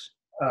 Yes.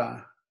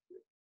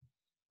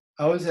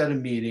 I was at a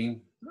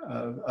meeting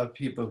of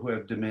people who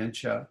have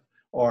dementia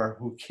or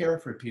who care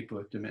for people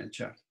with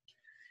dementia.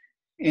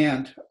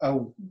 And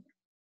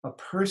a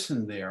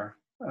person there,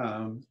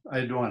 I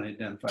don't want to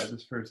identify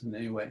this person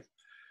anyway,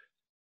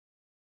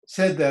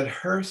 said that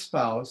her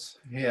spouse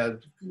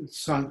had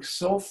sunk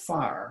so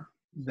far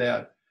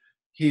that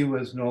he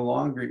was no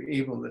longer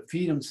able to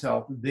feed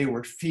himself. They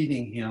were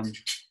feeding him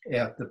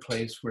at the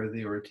place where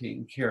they were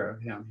taking care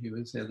of him. He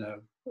was in a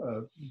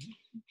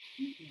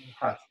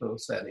hospital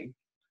setting.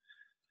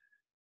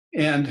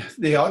 And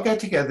they all got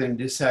together and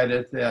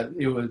decided that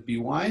it would be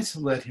wise to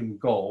let him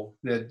go,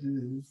 that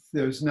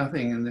there's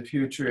nothing in the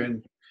future,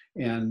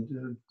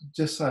 and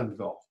just let him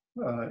go.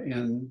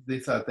 And they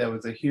thought that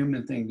was a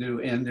human thing to do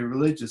and the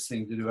religious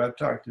thing to do. I've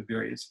talked to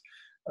various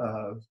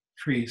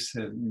priests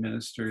and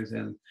ministers,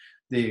 and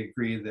they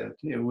agree that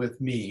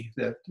with me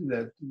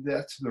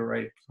that's the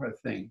right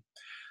thing.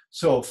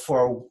 So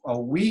for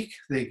a week,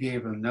 they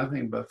gave him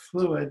nothing but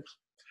fluid.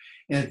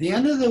 And at the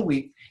end of the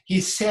week, he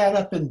sat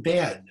up in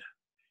bed.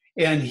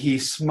 And he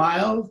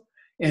smiled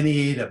and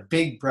he ate a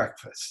big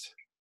breakfast.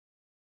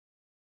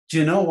 Do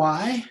you know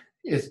why?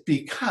 It's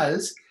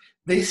because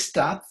they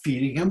stopped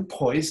feeding him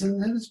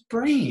poison in his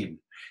brain.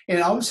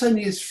 And all of a sudden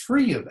he's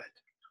free of it.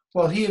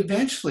 Well, he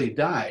eventually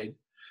died.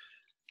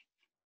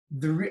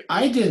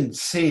 I didn't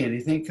say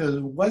anything because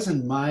it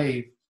wasn't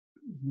my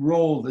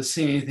role to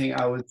say anything.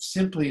 I was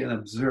simply an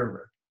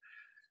observer.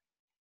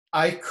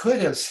 I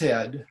could have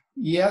said,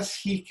 yes,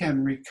 he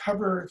can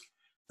recover,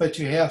 but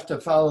you have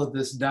to follow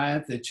this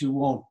diet that you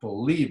won't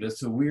believe. It's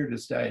the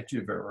weirdest diet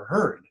you've ever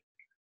heard.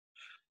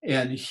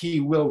 And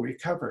he will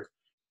recover.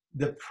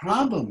 The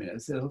problem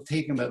is it'll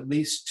take him at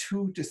least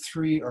 2 to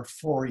 3 or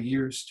 4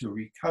 years to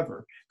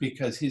recover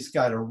because he's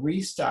got to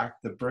restock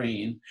the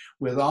brain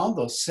with all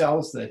those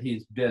cells that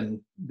he's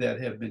been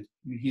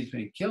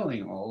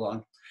killing all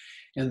along.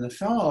 And the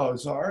fellow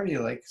is already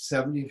like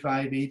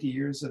 75, 80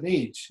 years of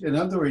age. In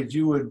other words,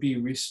 you would be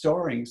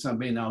restoring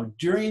somebody now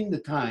during the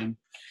time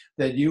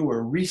that you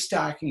were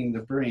restocking the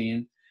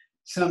brain.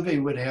 Somebody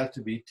would have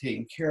to be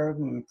taking care of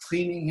him,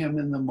 cleaning him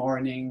in the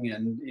morning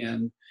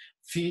and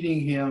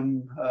feeding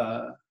him.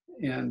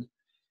 And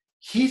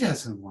he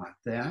doesn't want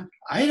that.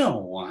 I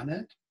don't want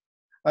it.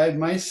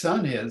 My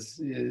son is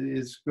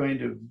going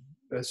to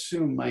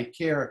assume my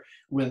care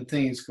when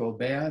things go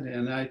bad.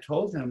 And I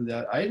told him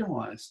that I don't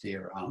want to stay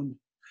around.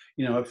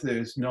 You know, if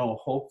there's no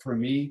hope for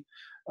me,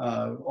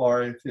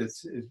 or if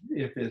it's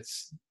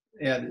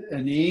at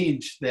an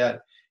age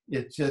that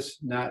it's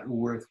just not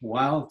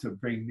worthwhile to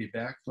bring me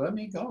back, let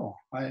me go.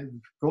 I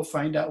go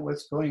find out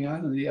what's going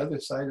on the other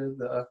side of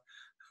the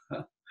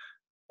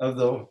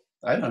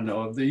I don't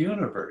know, of the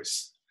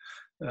universe.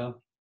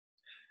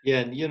 Yeah,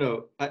 and you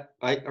know,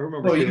 I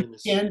remember So you hearing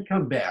this. can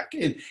come back,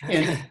 and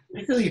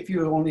particularly if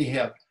you only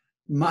have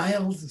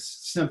mild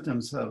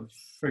symptoms of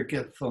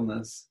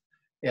forgetfulness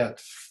at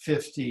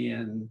 50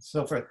 and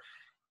so forth.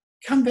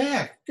 Come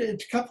back. A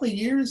couple of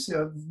years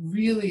of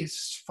really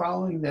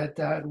following that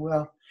diet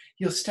well,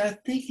 you'll start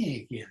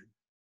thinking again.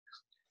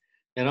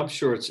 And I'm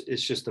sure it's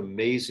just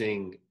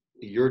amazing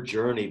your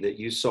journey that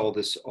you saw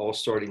this all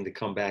starting to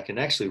come back and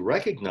actually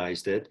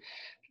recognized it,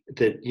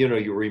 that, you know,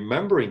 you're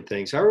remembering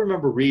things. I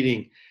remember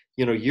reading,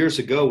 you know, years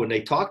ago when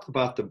they talked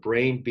about the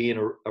brain being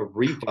a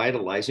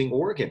revitalizing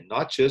organ,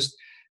 not just,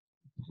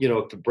 you know,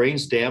 if the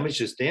brain's damaged,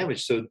 it's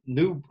damaged. So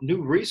new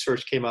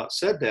research came out,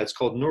 said that it's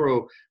called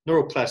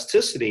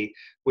neuroplasticity,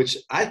 which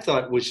I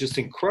thought was just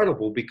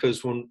incredible,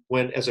 because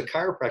when as a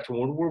chiropractor,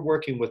 when we're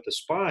working with the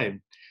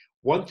spine,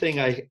 one thing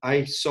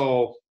I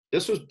saw,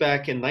 this was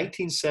back in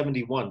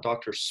 1971,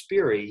 Dr.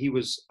 Speary, he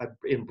was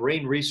in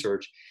brain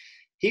research.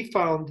 He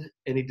found,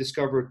 and he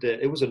discovered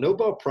that it was a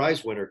Nobel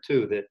Prize winner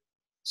too, that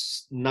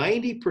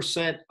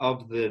 90%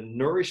 of the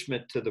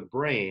nourishment to the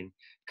brain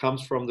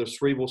comes from the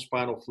cerebral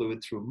spinal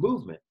fluid through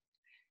movement.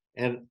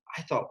 And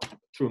I thought,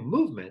 through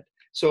movement?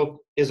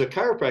 So as a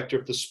chiropractor,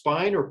 if the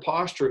spine or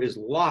posture is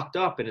locked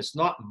up and it's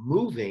not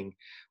moving,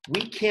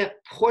 we can't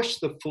push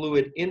the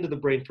fluid into the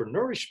brain for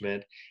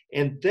nourishment.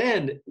 And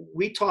then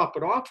we top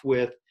it off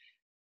with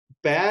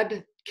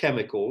bad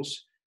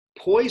chemicals,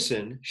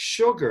 poison,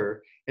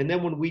 sugar. And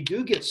then when we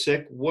do get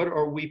sick, what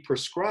are we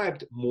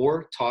prescribed?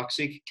 More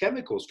toxic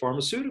chemicals,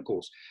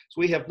 pharmaceuticals. So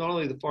we have not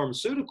only the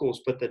pharmaceuticals,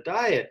 but the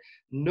diet,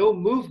 no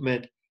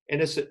movement, and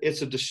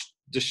it's a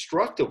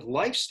destructive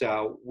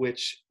lifestyle,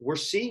 which we're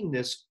seeing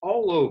this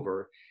all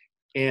over.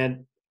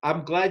 And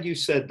I'm glad you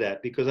said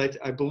that, because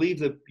I believe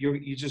that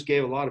you just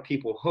gave a lot of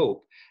people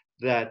hope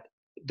that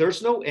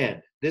there's no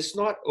end. This is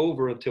not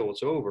over until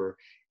it's over.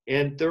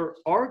 And there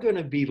are going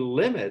to be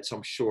limits,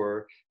 I'm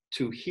sure,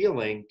 to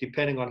healing,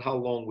 depending on how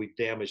long we've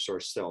damaged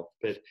ourselves.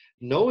 But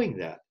knowing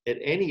that at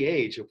any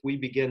age, if we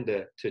begin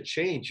to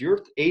change,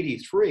 you're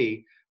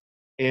 83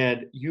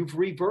 and you've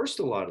reversed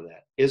a lot of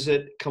that. Is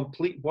it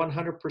complete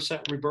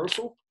 100%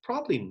 reversal?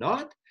 Probably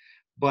not.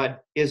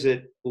 But is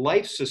it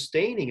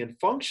life-sustaining and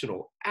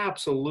functional?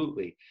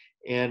 Absolutely.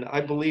 And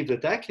I believe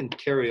that can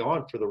carry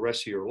on for the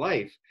rest of your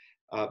life,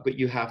 but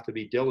you have to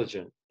be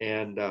diligent.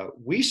 And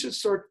we should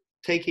start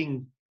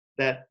taking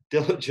that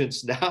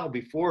diligence now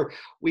before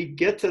we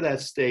get to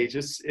that stage.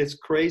 It's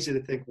crazy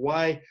to think,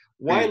 why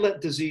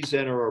let disease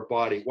enter our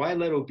body? Why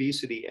let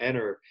obesity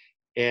enter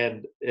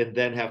and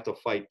then have to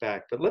fight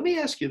back? But let me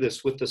ask you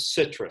this with the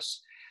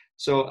citrus.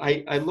 So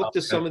I looked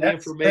at some of the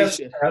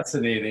information. That's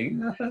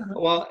fascinating.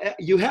 Well,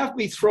 you have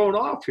me thrown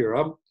off here.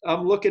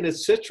 I'm looking at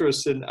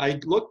citrus, and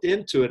I looked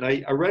into it.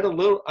 I read a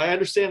little. I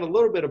understand a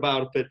little bit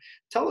about it, but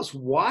tell us,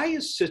 why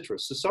is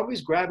citrus? So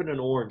somebody's grabbing an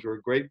orange or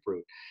a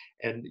grapefruit,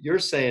 and you're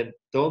saying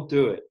don't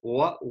do it.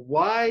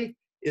 Why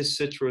is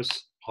citrus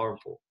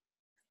harmful?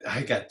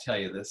 I got to tell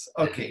you this.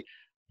 Okay,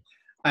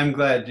 I'm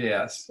glad you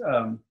asked.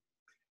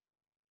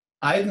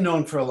 I've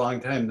known for a long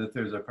time that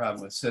there's a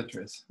problem with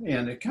citrus,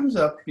 and it comes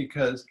up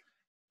because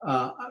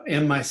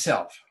in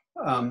myself,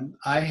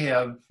 I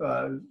have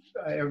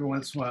every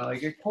once in a while I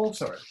get cold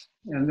sores,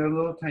 and they're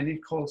little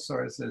tiny cold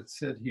sores that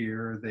sit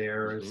here or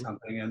there or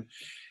something.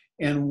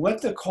 And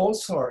what the cold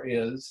sore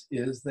is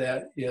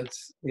that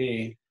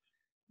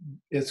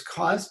it's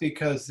caused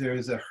because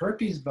there's a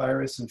herpes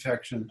virus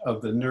infection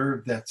of the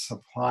nerve that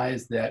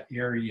supplies that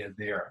area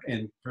there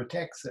and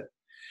protects it.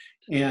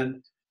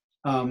 And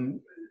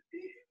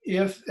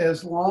if,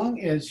 as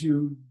long as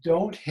you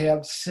don't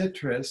have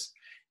citrus,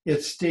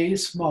 it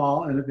stays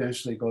small and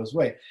eventually goes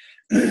away.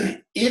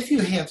 If you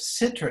have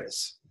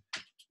citrus,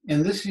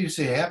 and this used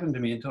to happen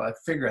to me until I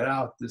figured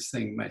out this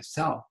thing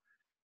myself,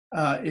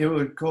 it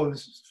would go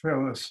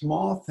from a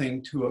small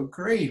thing to a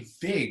great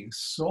big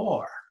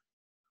sore,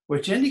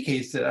 which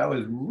indicates that I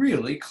was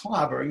really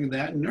clobbering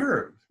that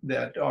nerve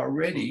that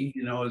already,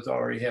 is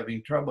already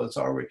having trouble.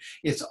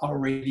 It's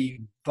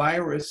already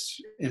virus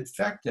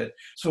infected.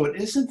 So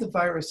it isn't the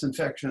virus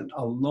infection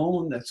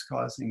alone that's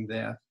causing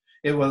that.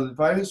 The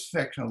virus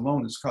infection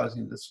alone is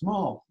causing the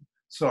small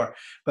sore,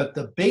 but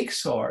the big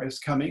sore is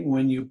coming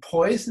when you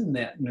poison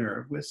that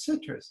nerve with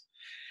citrus.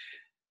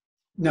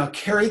 Now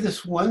carry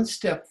this one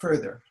step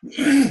further.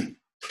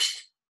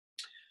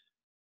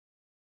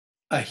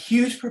 A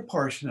huge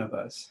proportion of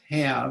us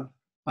have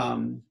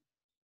a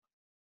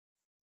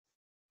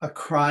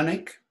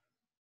chronic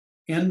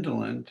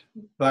indolent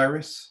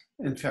virus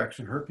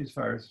infection, herpes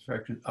virus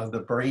infection of the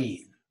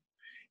brain.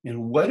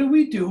 And what do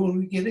we do when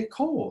we get a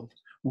cold?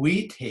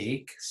 we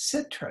take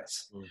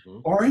citrus. Mm-hmm.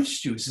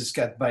 Orange juice has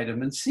got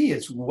vitamin C.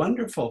 It's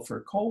wonderful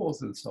for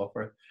colds and so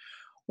forth.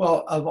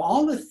 Well, of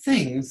all the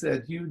things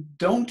that you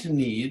don't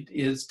need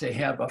is to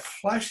have a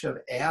flush of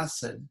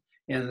acid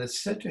and the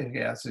citric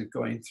acid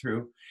going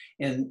through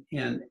and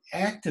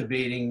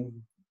activating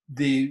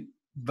the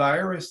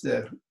virus,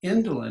 the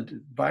indolent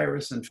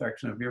virus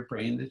infection of your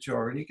brain that you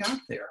already got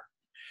there.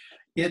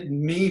 It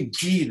may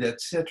be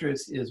that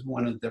citrus is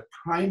one of the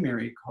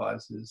primary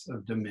causes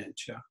of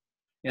dementia,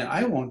 and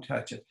I won't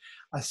touch it.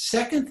 A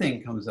second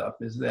thing comes up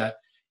is that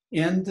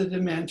in the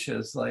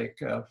dementias like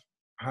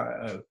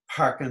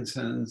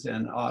Parkinson's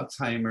and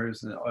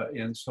Alzheimer's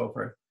and so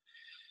forth,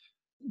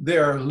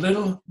 there are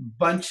little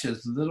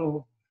bunches,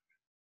 little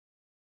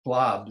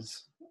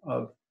blobs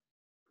of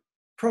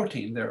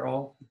protein. They're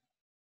all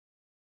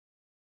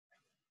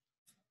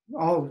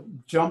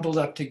jumbled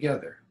up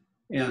together.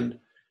 And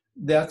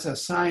that's a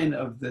sign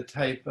of the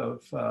type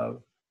of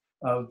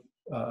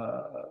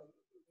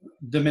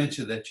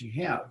dementia that you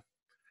have.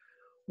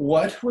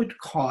 What would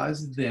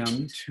cause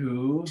them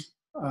to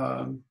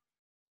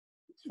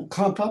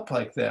clump up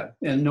like that?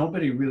 And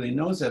nobody really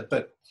knows that,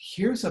 but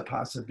here's a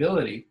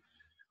possibility.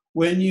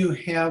 When you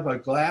have a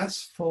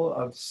glass full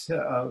of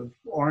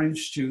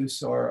orange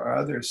juice or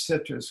other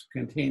citrus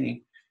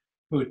containing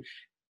food,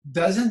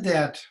 doesn't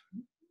that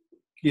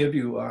give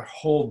you a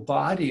whole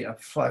body a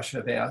flush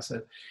of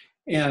acid?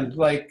 And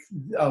like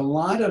a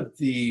lot of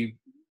the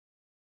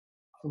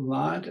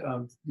blood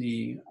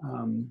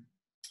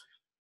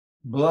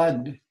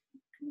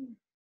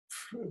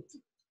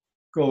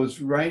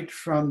goes right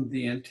from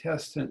the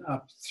intestine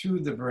up through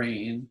the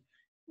brain,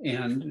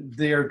 and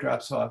there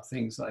drops off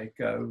things like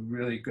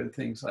really good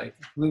things like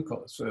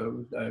glucose,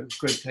 so a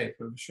good type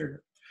of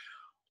sugar.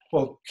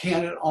 Well,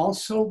 can it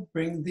also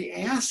bring the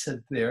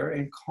acid there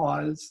and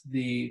cause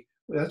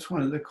that's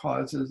one of the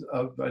causes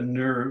of a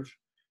nerve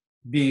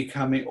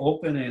becoming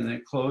open and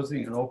then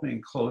closing and opening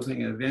and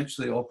closing and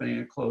eventually opening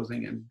and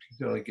closing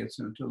until it gets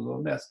into a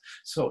little mess.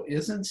 So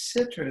isn't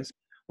citrus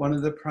one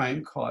of the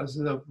prime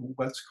causes of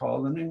what's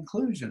called an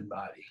inclusion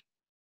body?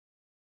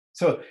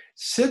 So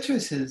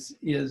citrus is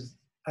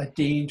a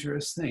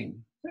dangerous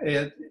thing.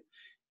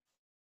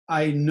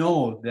 I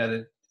know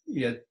that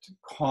it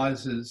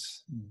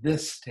causes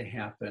this to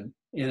happen,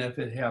 and if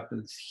it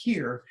happens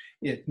here,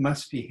 it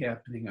must be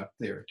happening up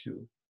there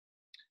too.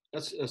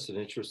 That's an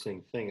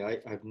interesting thing.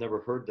 I've never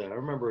heard that. I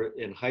remember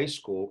in high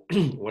school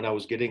when I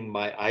was getting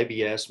my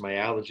IBS, my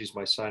allergies,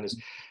 my sinus,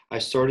 I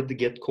started to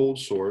get cold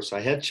sores.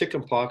 I had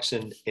chickenpox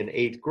in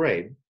 8th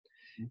grade,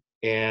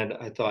 and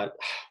I thought,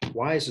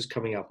 why is this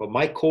coming out? But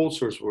my cold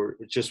sores were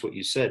just what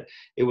you said.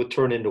 It would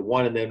turn into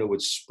one, and then it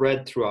would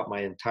spread throughout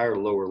my entire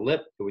lower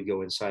lip. It would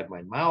go inside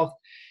my mouth.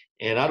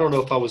 And I don't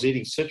know if I was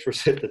eating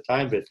citrus at the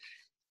time, but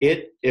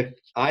if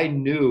I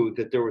knew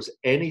that there was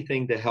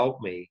anything to help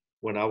me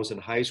when I was in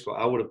high school,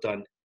 I would have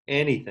done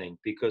anything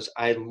because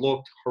I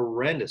looked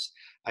horrendous.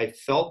 I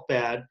felt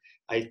bad.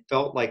 I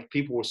felt like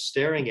people were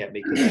staring at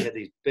me because I had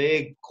these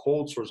big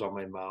cold sores on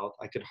my mouth.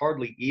 I could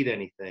hardly eat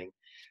anything.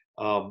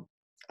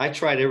 I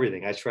tried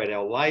everything. I tried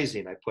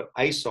L-lysine. I put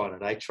ice on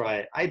it.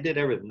 I did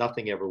everything.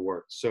 Nothing ever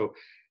worked. So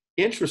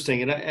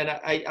interesting. And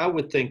I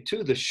would think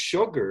too, the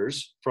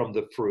sugars from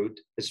the fruit,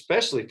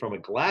 especially from a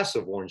glass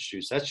of orange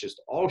juice, that's just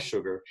all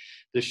sugar.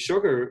 The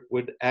sugar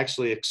would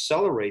actually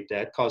accelerate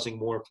that, causing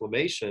more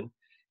inflammation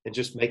and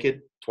just make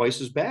it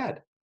twice as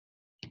bad.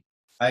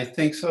 I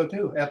think so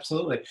too.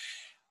 Absolutely.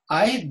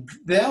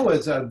 That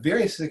was a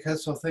very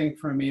successful thing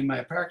for me in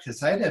my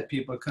practice. I'd have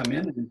people come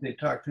in and they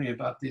talk to me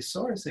about these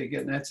sores they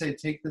get, and I'd say,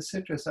 take the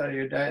citrus out of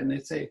your diet. And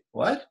they'd say,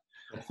 what?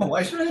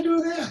 Why should I do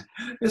that?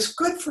 It's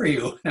good for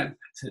you. And I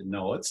said,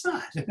 no, it's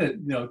not. Take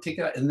it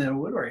out. And then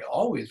Woodbury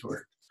always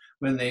worked.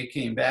 When they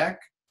came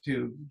back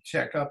to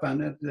check up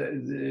on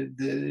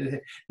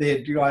it, they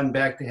had gone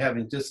back to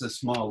having just a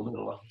small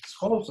little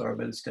cold sore,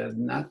 but instead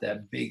not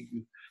that big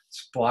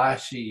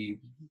splashy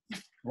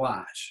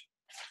splash.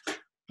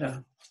 Yeah.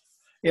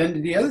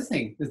 And the other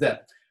thing is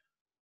that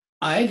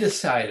I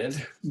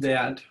decided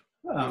that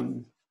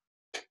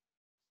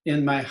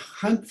in my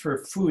hunt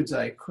for foods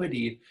I could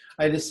eat,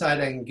 I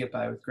decided I can get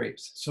by with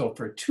grapes. So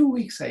for 2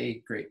 weeks, I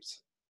ate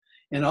grapes.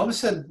 And all of a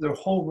sudden, the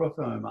whole roof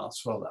of my mouth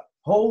swelled up.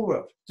 Whole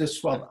roof just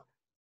swelled up.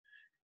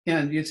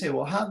 And you'd say,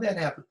 well, how'd that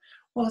happen?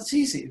 Well, it's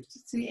easy.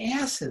 The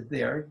acid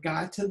there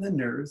got to the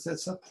nerves that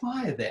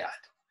supply that.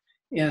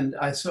 And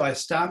so I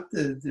stopped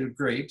the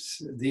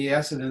grapes, the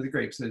acid in the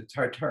grapes, the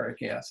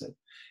tartaric acid,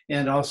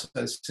 and also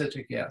the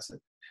citric acid.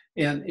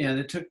 And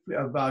it took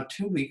about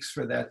 2 weeks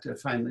for that to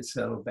finally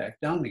settle back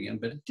down again,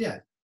 but it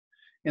did.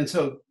 And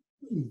so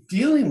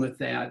dealing with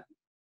that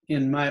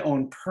in my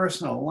own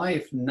personal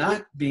life,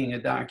 not being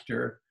a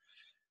doctor,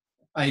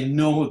 I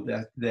know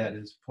that that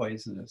is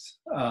poisonous.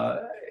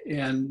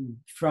 And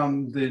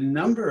from the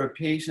number of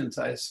patients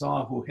I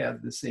saw who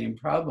had the same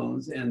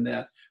problems and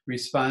that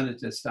responded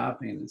to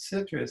stopping the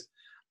citrus,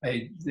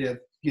 that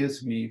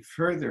gives me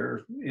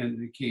further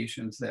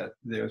indications that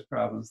there's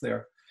problems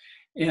there.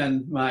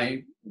 And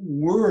my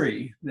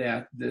worry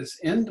that this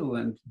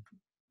indolent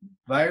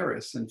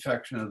virus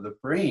infection of the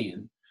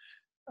brain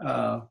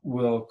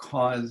will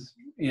cause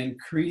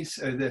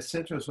the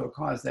citrus will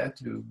cause that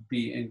to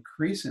be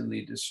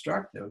increasingly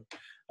destructive.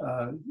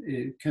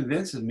 It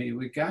convinces me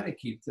we got to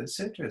keep the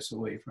citrus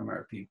away from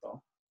our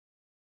people.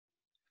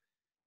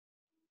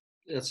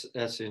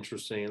 That's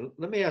interesting.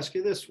 Let me ask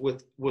you this: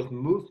 with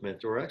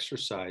movement or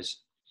exercise,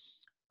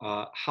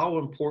 how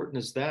important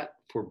is that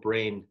for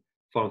brain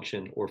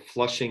function or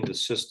flushing the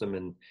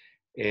system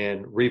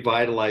and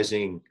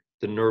revitalizing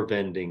the nerve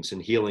endings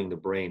and healing the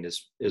brain?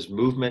 Is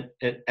movement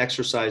and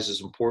exercise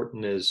as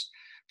important as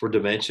for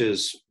dementia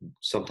as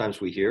sometimes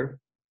we hear?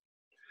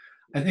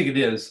 I think it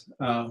is,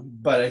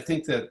 but I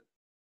think that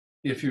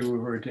if you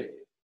were to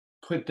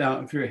put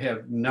down, if you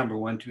have number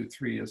 1, 2,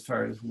 3 as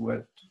far as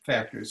what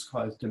factors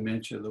cause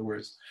dementia,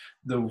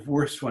 the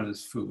worst one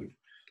is food.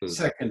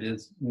 Second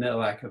is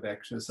lack of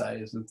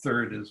exercise, and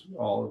third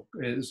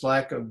is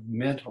lack of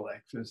mental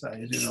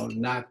exercise.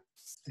 Not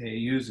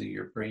using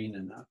your brain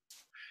enough.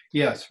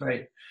 Yes,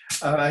 right.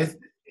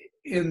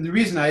 And the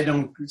reason I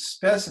don't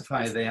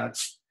specify that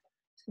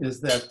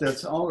is that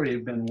that's already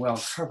been well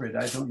covered.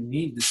 I don't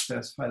need to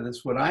specify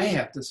this. What I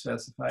have to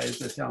specify is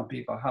to tell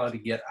people how to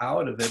get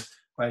out of it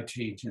by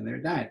changing their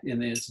diet,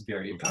 and it's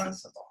very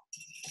possible.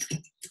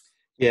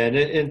 Yeah,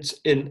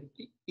 and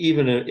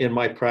even in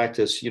my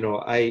practice,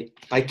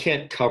 I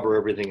can't cover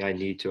everything I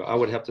need to. I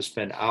would have to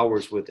spend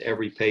hours with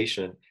every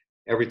patient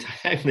every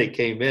time they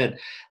came in.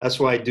 That's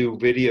why I do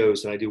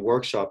videos and I do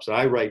workshops and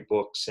I write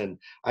books and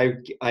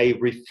I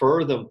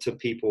refer them to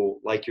people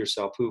like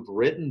yourself who've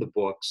written the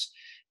books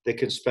that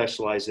can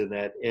specialize in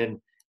that. And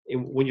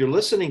when you're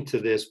listening to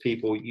this,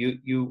 people,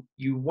 you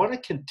want to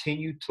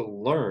continue to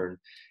learn.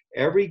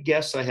 Every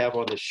guest I have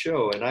on the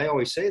show, and I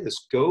always say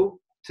this, go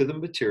to the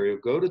material,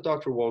 go to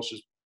Dr.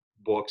 Walsh's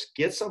books,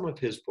 get some of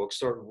his books,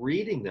 start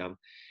reading them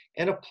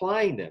and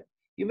applying them.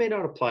 You may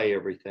not apply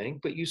everything,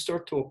 but you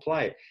start to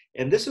apply it.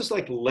 And this is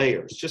like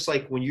layers, just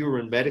like when you were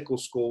in medical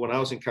school, when I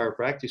was in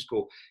chiropractic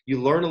school,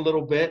 you learn a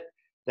little bit,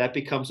 that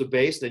becomes a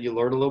base, then you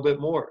learn a little bit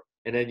more,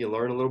 and then you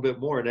learn a little bit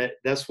more. And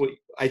that's what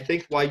I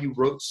think why you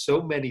wrote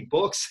so many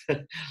books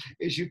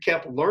is you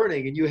kept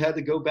learning and you had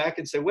to go back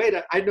and say, wait,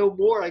 I know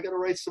more. I got to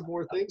write some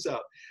more things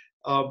up.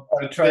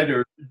 I try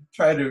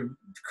to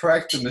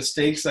correct the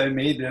mistakes I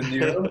made in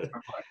the early.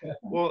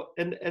 Well,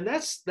 and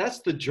that's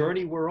the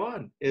journey we're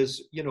on.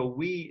 Is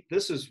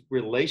this is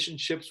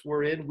relationships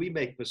we're in. We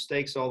make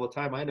mistakes all the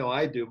time. I know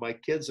I do. My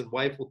kids and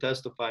wife will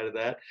testify to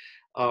that.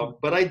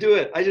 But I do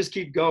it. I just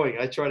keep going.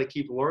 I try to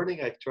keep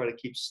learning. I try to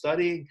keep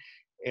studying,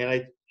 and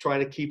I try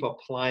to keep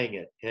applying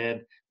it.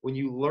 And when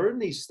you learn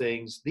these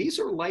things, these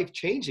are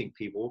life-changing,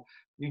 people.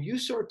 You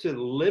start to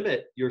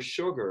limit your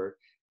sugar.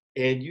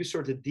 And you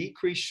start to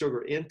decrease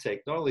sugar intake,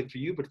 not only for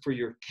you, but for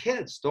your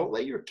kids. Don't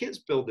let your kids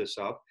build this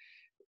up.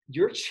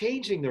 You're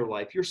changing their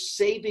life. You're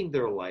saving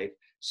their life,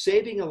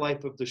 saving a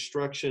life of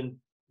destruction,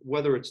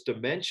 whether it's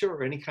dementia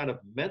or any kind of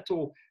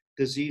mental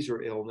disease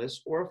or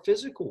illness, or a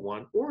physical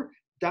one, or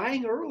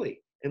dying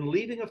early and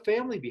leaving a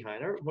family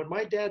behind. When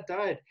my dad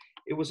died,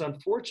 it was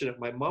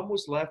unfortunate. My mom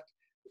was left,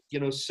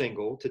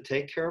 single to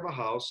take care of a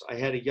house. I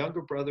had a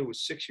younger brother who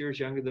was 6 years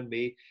younger than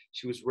me.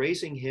 She was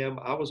raising him.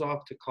 I was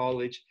off to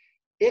college.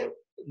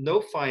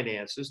 No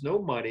finances, no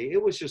money.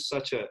 It was just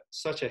such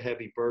a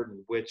heavy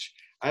burden, which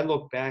I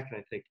look back and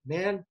I think,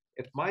 man,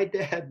 if my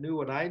dad knew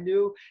what I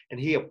knew and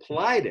he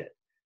applied it,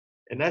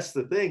 and that's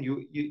the thing,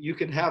 you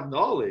can have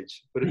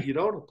knowledge, but if you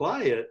don't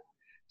apply it,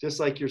 just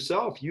like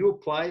yourself, you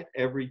apply it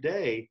every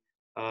day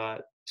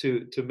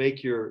to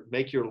make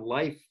your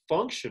life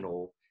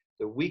functional,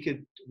 that we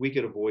could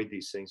avoid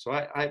these things. So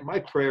my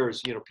prayer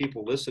is,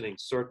 people listening,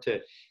 start to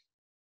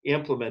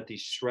implement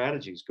these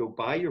strategies. Go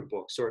buy your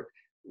books, or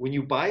when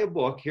you buy a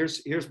book,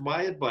 here's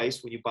my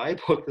advice. When you buy a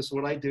book, this is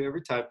what I do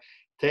every time.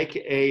 Take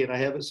and I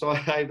have it, so I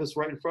have this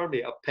right in front of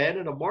me, a pen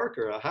and a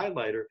marker, a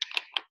highlighter,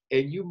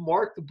 and you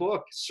mark the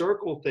book,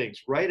 circle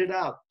things, write it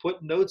out,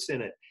 put notes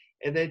in it.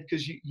 And then,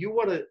 because you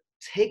want to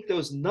take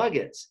those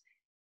nuggets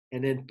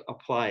and then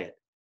apply it.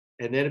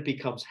 And then it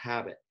becomes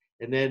habit.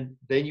 And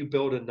then you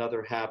build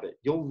another habit.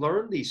 You'll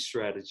learn these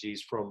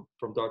strategies from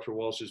Dr.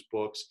 Walsh's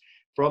books,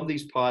 from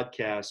these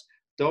podcasts.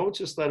 Don't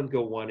just let them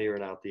go one ear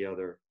and out the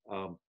other.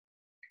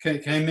 Can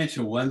I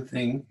mention one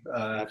thing?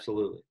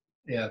 Absolutely.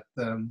 Yeah,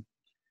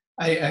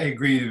 I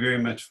agree very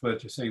much with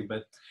what you're saying,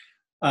 but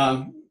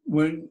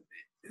when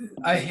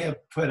I have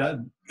put out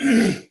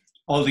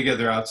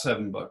altogether out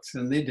 7 books,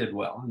 and they did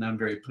well, and I'm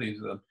very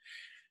pleased with them.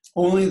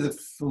 Only the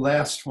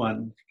last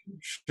one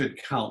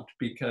should count,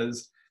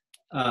 because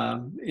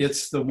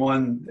it's the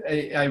one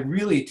I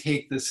really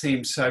take the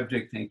same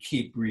subject and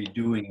keep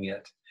redoing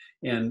it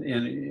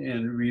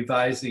and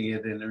revising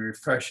it and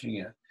refreshing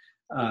it.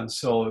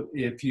 So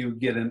if you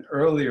get an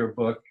earlier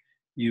book,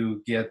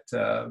 you get,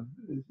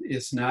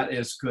 it's not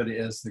as good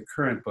as the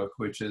current book,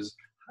 which is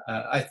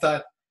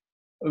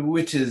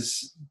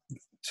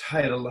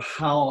titled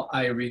How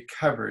I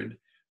Recovered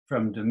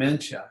from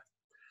Dementia.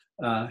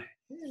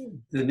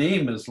 the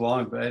name is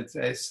long, but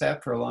I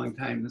sat for a long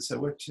time and said,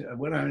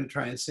 what am I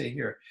trying to say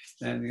here?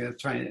 And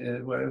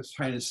what I was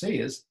trying to say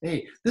is,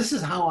 hey, this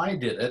is how I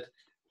did it.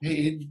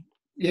 Hey,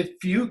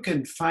 if you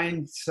can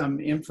find some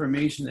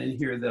information in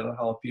here that'll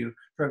help you,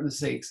 for heaven's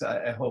sakes,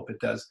 I hope it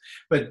does.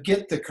 But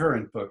get the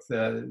current book,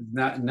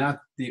 not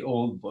the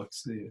old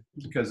books,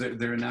 because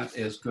they're not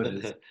as good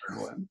as the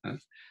current one.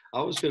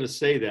 I was going to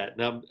say that,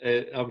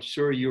 and I'm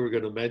sure you were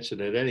going to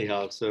mention it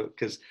anyhow. So,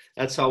 because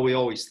that's how we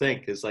always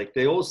think, is like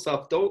the old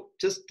stuff. Don't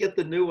just get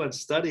the new one,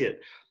 study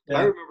it. Yeah.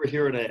 I remember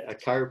hearing a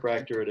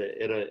chiropractor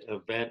at an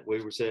event.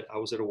 I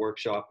was at a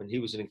workshop, and he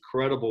was an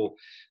incredible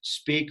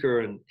speaker,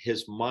 and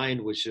his mind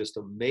was just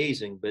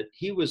amazing. But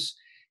he was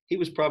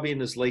probably in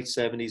his late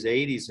 70s,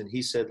 80s, and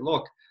he said,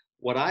 "Look,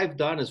 what I've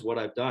done is what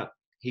I've done."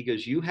 He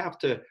goes, "You have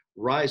to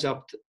rise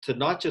up to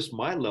not just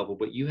my level,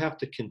 but you have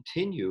to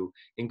continue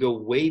and go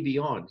way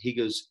beyond." He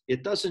goes,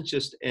 "It doesn't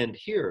just end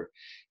here."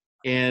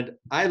 And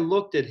I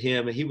looked at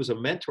him, and he was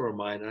a mentor of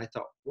mine, and I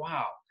thought,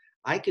 wow,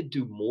 I could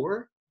do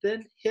more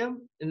than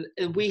him.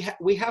 And we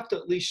have to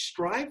at least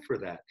strive for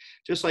that.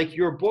 Just like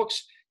your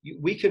books,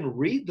 we can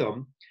read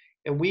them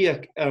and we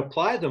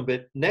apply them,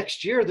 but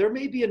next year there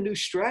may be a new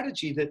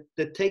strategy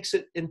that takes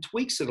it and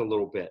tweaks it a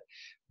little bit,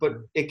 but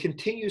it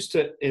continues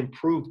to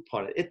improve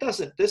upon it.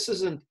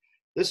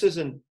 This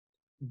isn't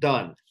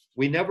done.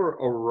 We never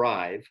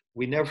arrive.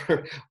 We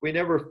never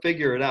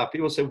figure it out.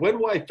 People say, "When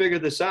will I figure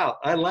this out?"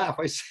 I laugh.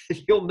 I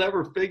say, "You'll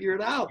never figure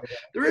it out.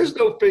 There is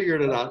no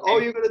figuring it out.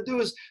 All you're going to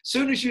do is, as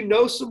soon as you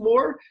know some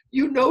more,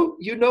 you know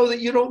that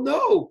you don't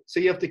know. So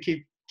you have to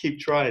keep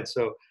trying."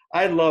 So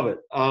I love it.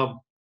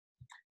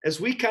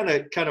 As we kind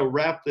of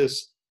wrap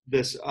this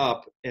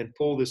up and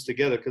pull this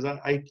together, because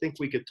I think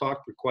we could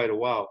talk for quite a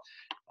while.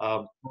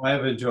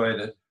 I've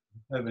enjoyed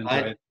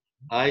it.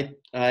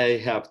 I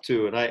have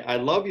too, and I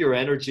love your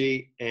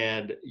energy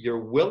and your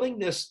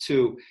willingness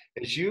to,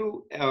 as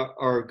you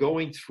are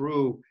going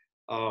through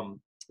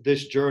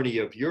this journey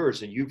of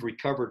yours, and you've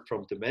recovered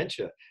from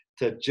dementia,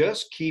 to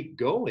just keep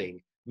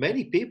going.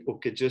 Many people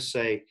could just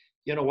say,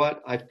 "You know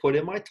what? I've put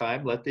in my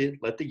time. Let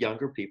the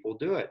younger people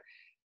do it."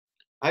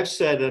 I've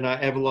said, and I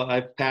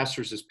have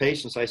pastors as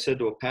patients. I said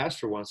to a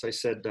pastor once, I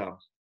said,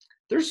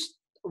 "There's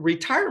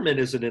retirement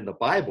isn't in the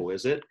Bible,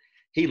 is it?"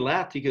 He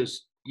laughed. He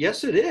goes,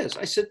 "Yes, it is."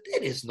 I said,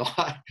 "It is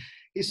not."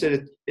 He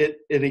said,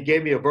 and he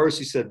gave me a verse.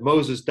 He said,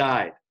 "Moses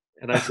died."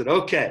 And I said,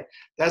 "Okay,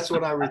 that's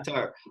when I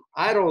retire."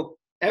 I don't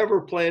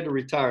ever plan to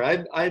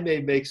retire. I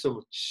may make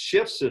some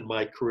shifts in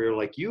my career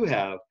like you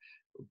have,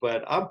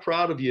 but I'm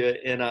proud of you.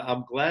 And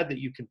I'm glad that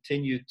you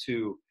continue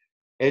to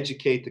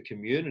educate the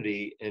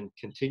community and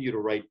continue to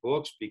write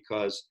books,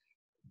 because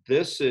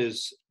this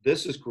is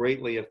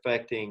greatly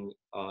affecting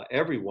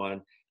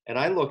everyone. And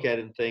I look at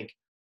it and think,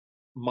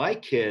 my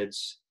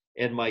kids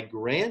and my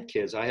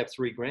grandkids, I have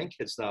 3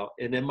 grandkids now,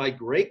 and then my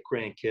great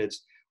grandkids,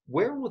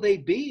 where will they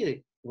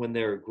be when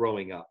they're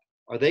growing up?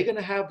 Are they going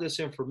to have this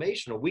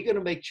information? Are we going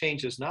to make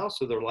changes now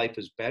so their life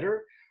is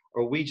better?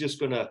 Or are we just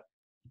going to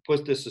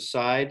put this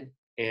aside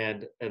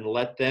and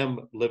let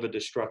them live a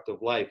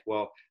destructive life?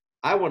 Well,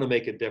 I want to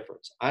make a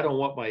difference. I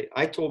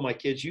told my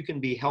kids, you can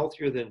be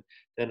healthier than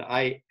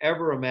I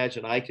ever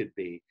imagined I could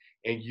be.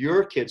 And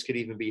your kids could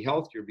even be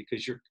healthier,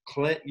 because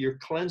you're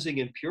cleansing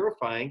and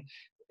purifying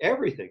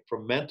everything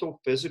from mental,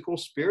 physical,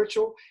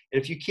 spiritual.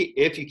 And if you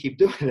keep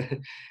doing it,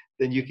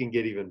 then you can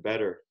get even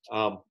better.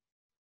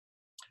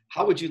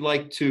 How would you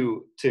like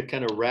to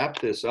kind of wrap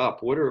this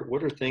up? What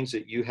are things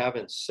that you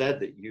haven't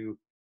said that you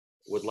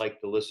would like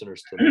the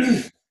listeners to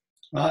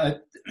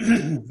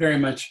know? Very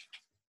much.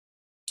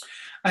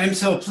 I'm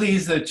so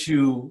pleased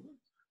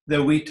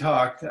that we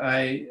talked.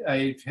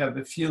 I have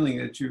a feeling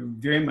that you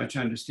very much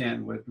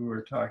understand what we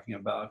were talking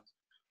about.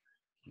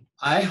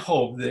 I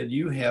hope that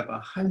you have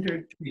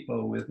 100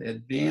 people with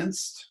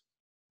advanced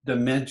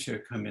dementia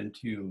come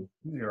into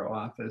your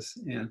office,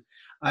 and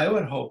I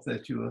would hope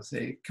that you will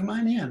say, "Come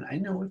on in, I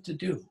know what to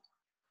do."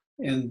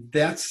 And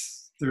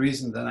that's the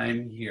reason that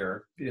I'm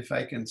here. If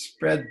I can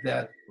spread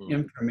that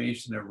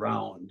information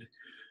around,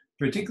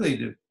 particularly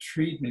to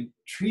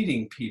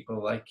treating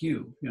people like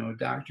you,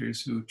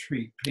 doctors who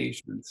treat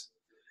patients,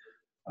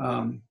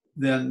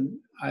 then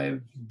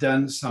I've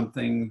done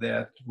something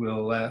that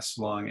will last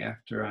long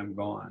after I'm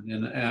gone.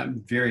 And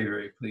I'm very,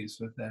 very pleased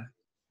with that.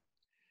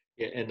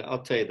 Yeah, and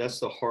I'll tell you,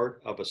 that's the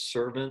heart of a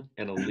servant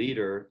and a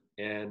leader.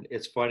 And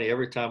it's funny,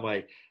 every time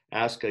I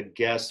ask a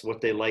guest what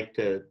they like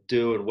to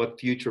do and what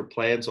future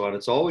plans on,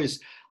 it's always,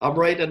 I'm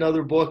writing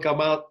another book,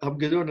 I'm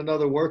doing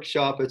another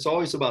workshop. It's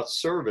always about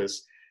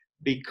service,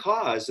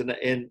 because,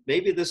 and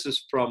maybe this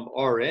is from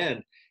our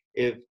end,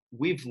 if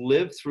we've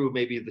lived through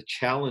maybe the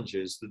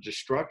challenges, the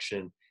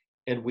destruction,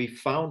 and we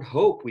found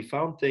hope, we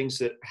found things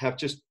that have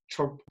just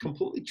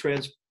completely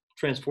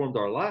transformed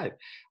our life.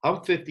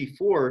 I'm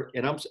 54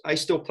 and I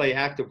still play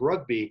active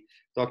rugby,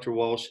 Dr.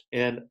 Walsh,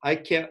 and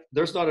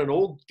there's not an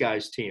old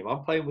guys team.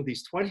 I'm playing with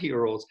these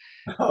 20-year-olds.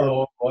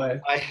 Oh boy.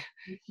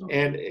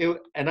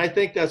 And I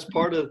think that's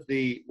part of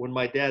when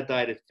my dad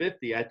died at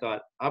 50, I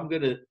thought, I'm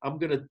gonna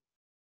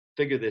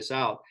figure this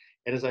out.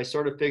 And as I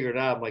started figuring it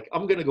out, I'm like,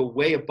 I'm going to go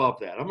way above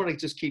that. I'm going to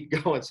just keep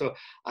going. So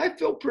I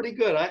feel pretty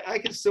good. I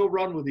can still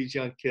run with these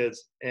young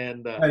kids.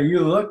 And You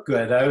look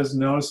good. I was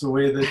noticed the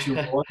way that you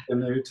look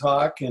and you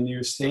talk and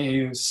you stay,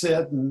 you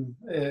sit, and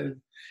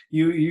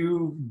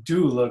you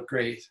do look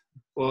great.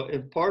 well,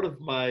 and part of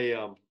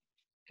my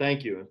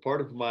thank you. And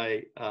part of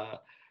my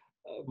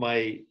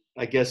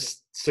I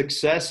guess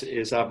success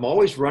is I'm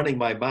always running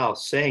my mouth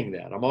saying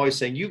that. I'm always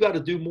saying, you got to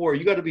do more.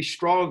 You got to be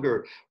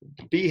stronger,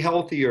 be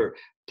healthier,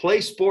 play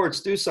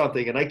sports, do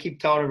something. And I keep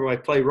telling everyone I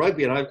play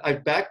rugby, and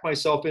I've backed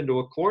myself into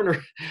a corner.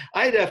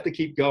 I'd have to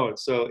keep going.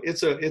 So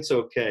it's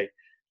okay.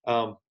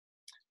 Well,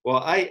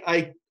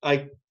 I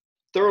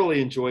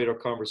thoroughly enjoyed our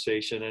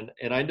conversation,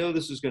 and I know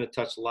this is going to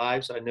touch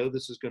lives. I know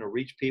this is going to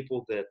reach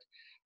people that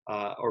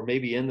or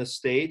maybe in the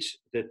stage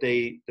that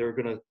they're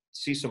going to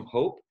see some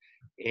hope,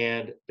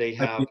 and they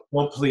I'd have be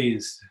so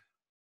pleased.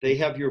 they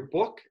have your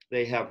book,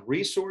 they have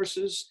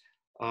resources.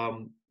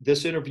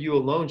 This interview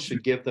alone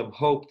should give them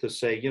hope to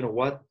say, you know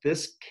what,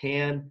 this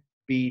can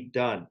be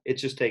done. It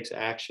just takes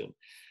action.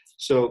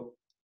 So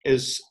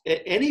is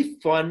any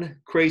fun,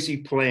 crazy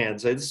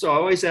plans? So I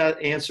always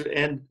answer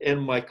and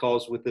end my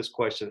calls with this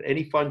question.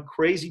 Any fun,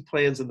 crazy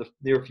plans in the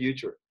near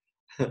future?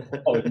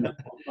 Oh, no.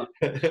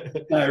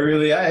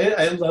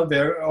 I love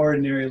their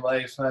ordinary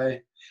life.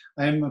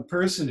 I'm a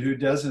person who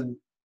doesn't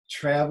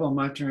travel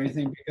much or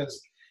anything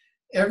because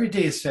every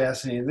day is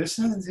fascinating. There's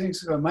some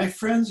things about my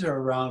friends are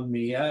around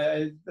me.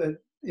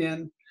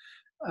 And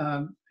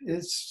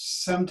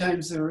it's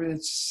sometimes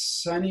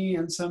it's sunny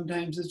and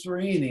sometimes it's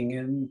raining,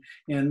 and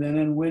then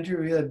in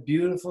winter we have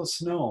beautiful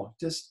snow.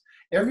 Just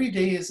every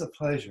day is a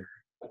pleasure.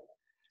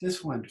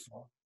 Just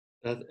wonderful.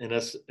 And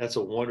that's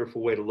a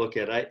wonderful way to look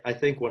at it. I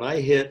think when I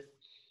hit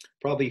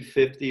probably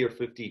 50 or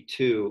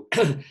 52,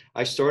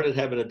 I started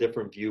having a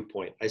different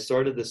viewpoint. I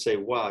started to say,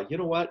 wow, you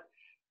know what?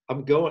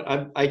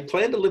 I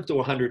plan to live to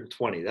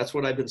 120. That's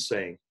what I've been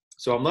saying.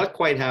 So I'm not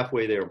quite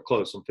halfway there. I'm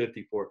close. I'm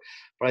 54.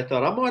 But I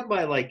thought I'm on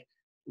my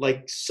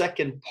like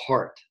second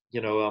part,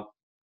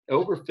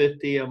 over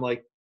 50. I'm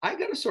like, I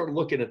got to start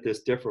looking at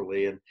this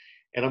differently. And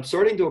I'm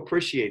starting to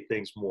appreciate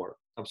things more.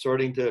 I'm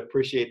starting to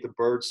appreciate the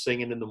birds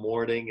singing in the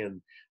morning.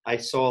 And I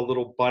saw a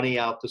little bunny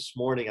out this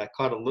morning. I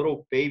caught a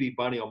little baby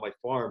bunny on my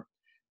farm.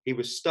 He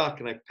was stuck,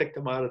 and I picked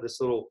him out of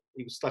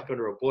he was stuck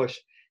under a bush,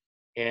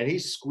 and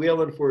he's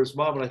squealing for his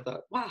mom. And I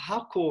thought, wow,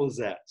 how cool is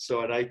that?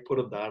 So, and I put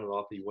him down and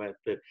off he went.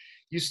 But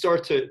you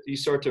start to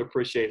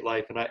appreciate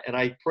life. And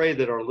I pray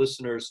that our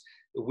listeners,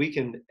 we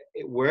can,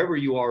 wherever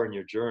you are in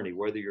your journey,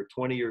 whether you're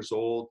 20 years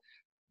old,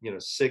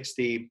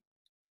 60,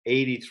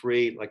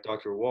 83, like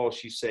Dr.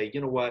 Walsh, you say, you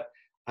know what?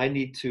 I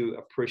need to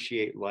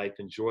appreciate life,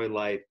 enjoy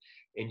life,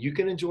 and you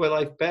can enjoy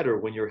life better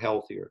when you're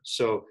healthier.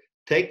 So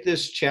take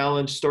this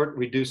challenge, start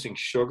reducing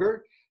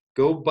sugar.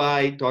 Go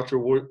buy Dr.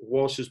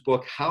 Walsh's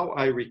book, How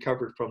I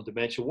Recovered from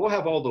Dementia. We'll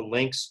have all the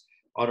links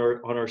on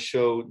our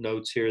show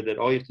notes here that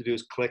all you have to do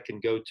is click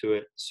and go to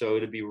it. So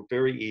it'll be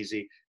very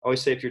easy. I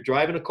always say, if you're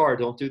driving a car,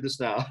 don't do this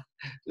now.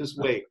 Just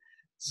wait.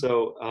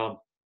 So,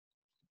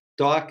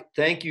 Doc,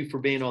 thank you for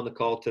being on the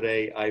call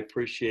today. I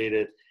appreciate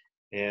it.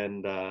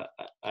 And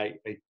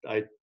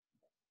I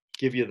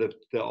give you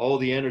all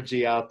the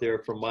energy out there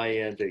from my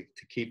end to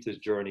keep this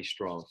journey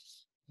strong.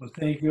 Well,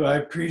 thank you. I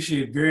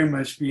appreciate very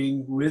much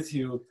being with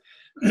you.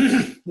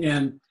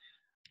 And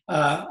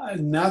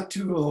not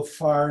too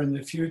far in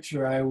the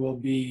future, I will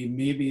be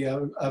maybe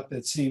up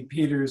at St.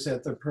 Peter's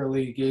at the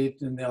pearly gate,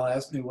 and they'll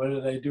ask me, what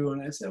did I do?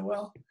 And I said,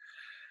 well,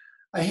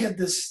 I had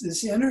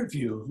this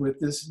interview with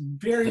this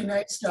very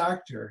nice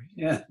doctor,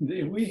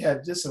 and we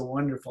had just a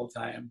wonderful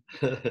time.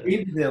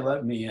 Maybe they'll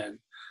let me in.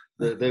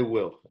 They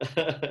will.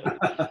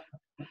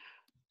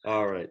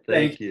 All right.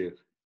 Thank you.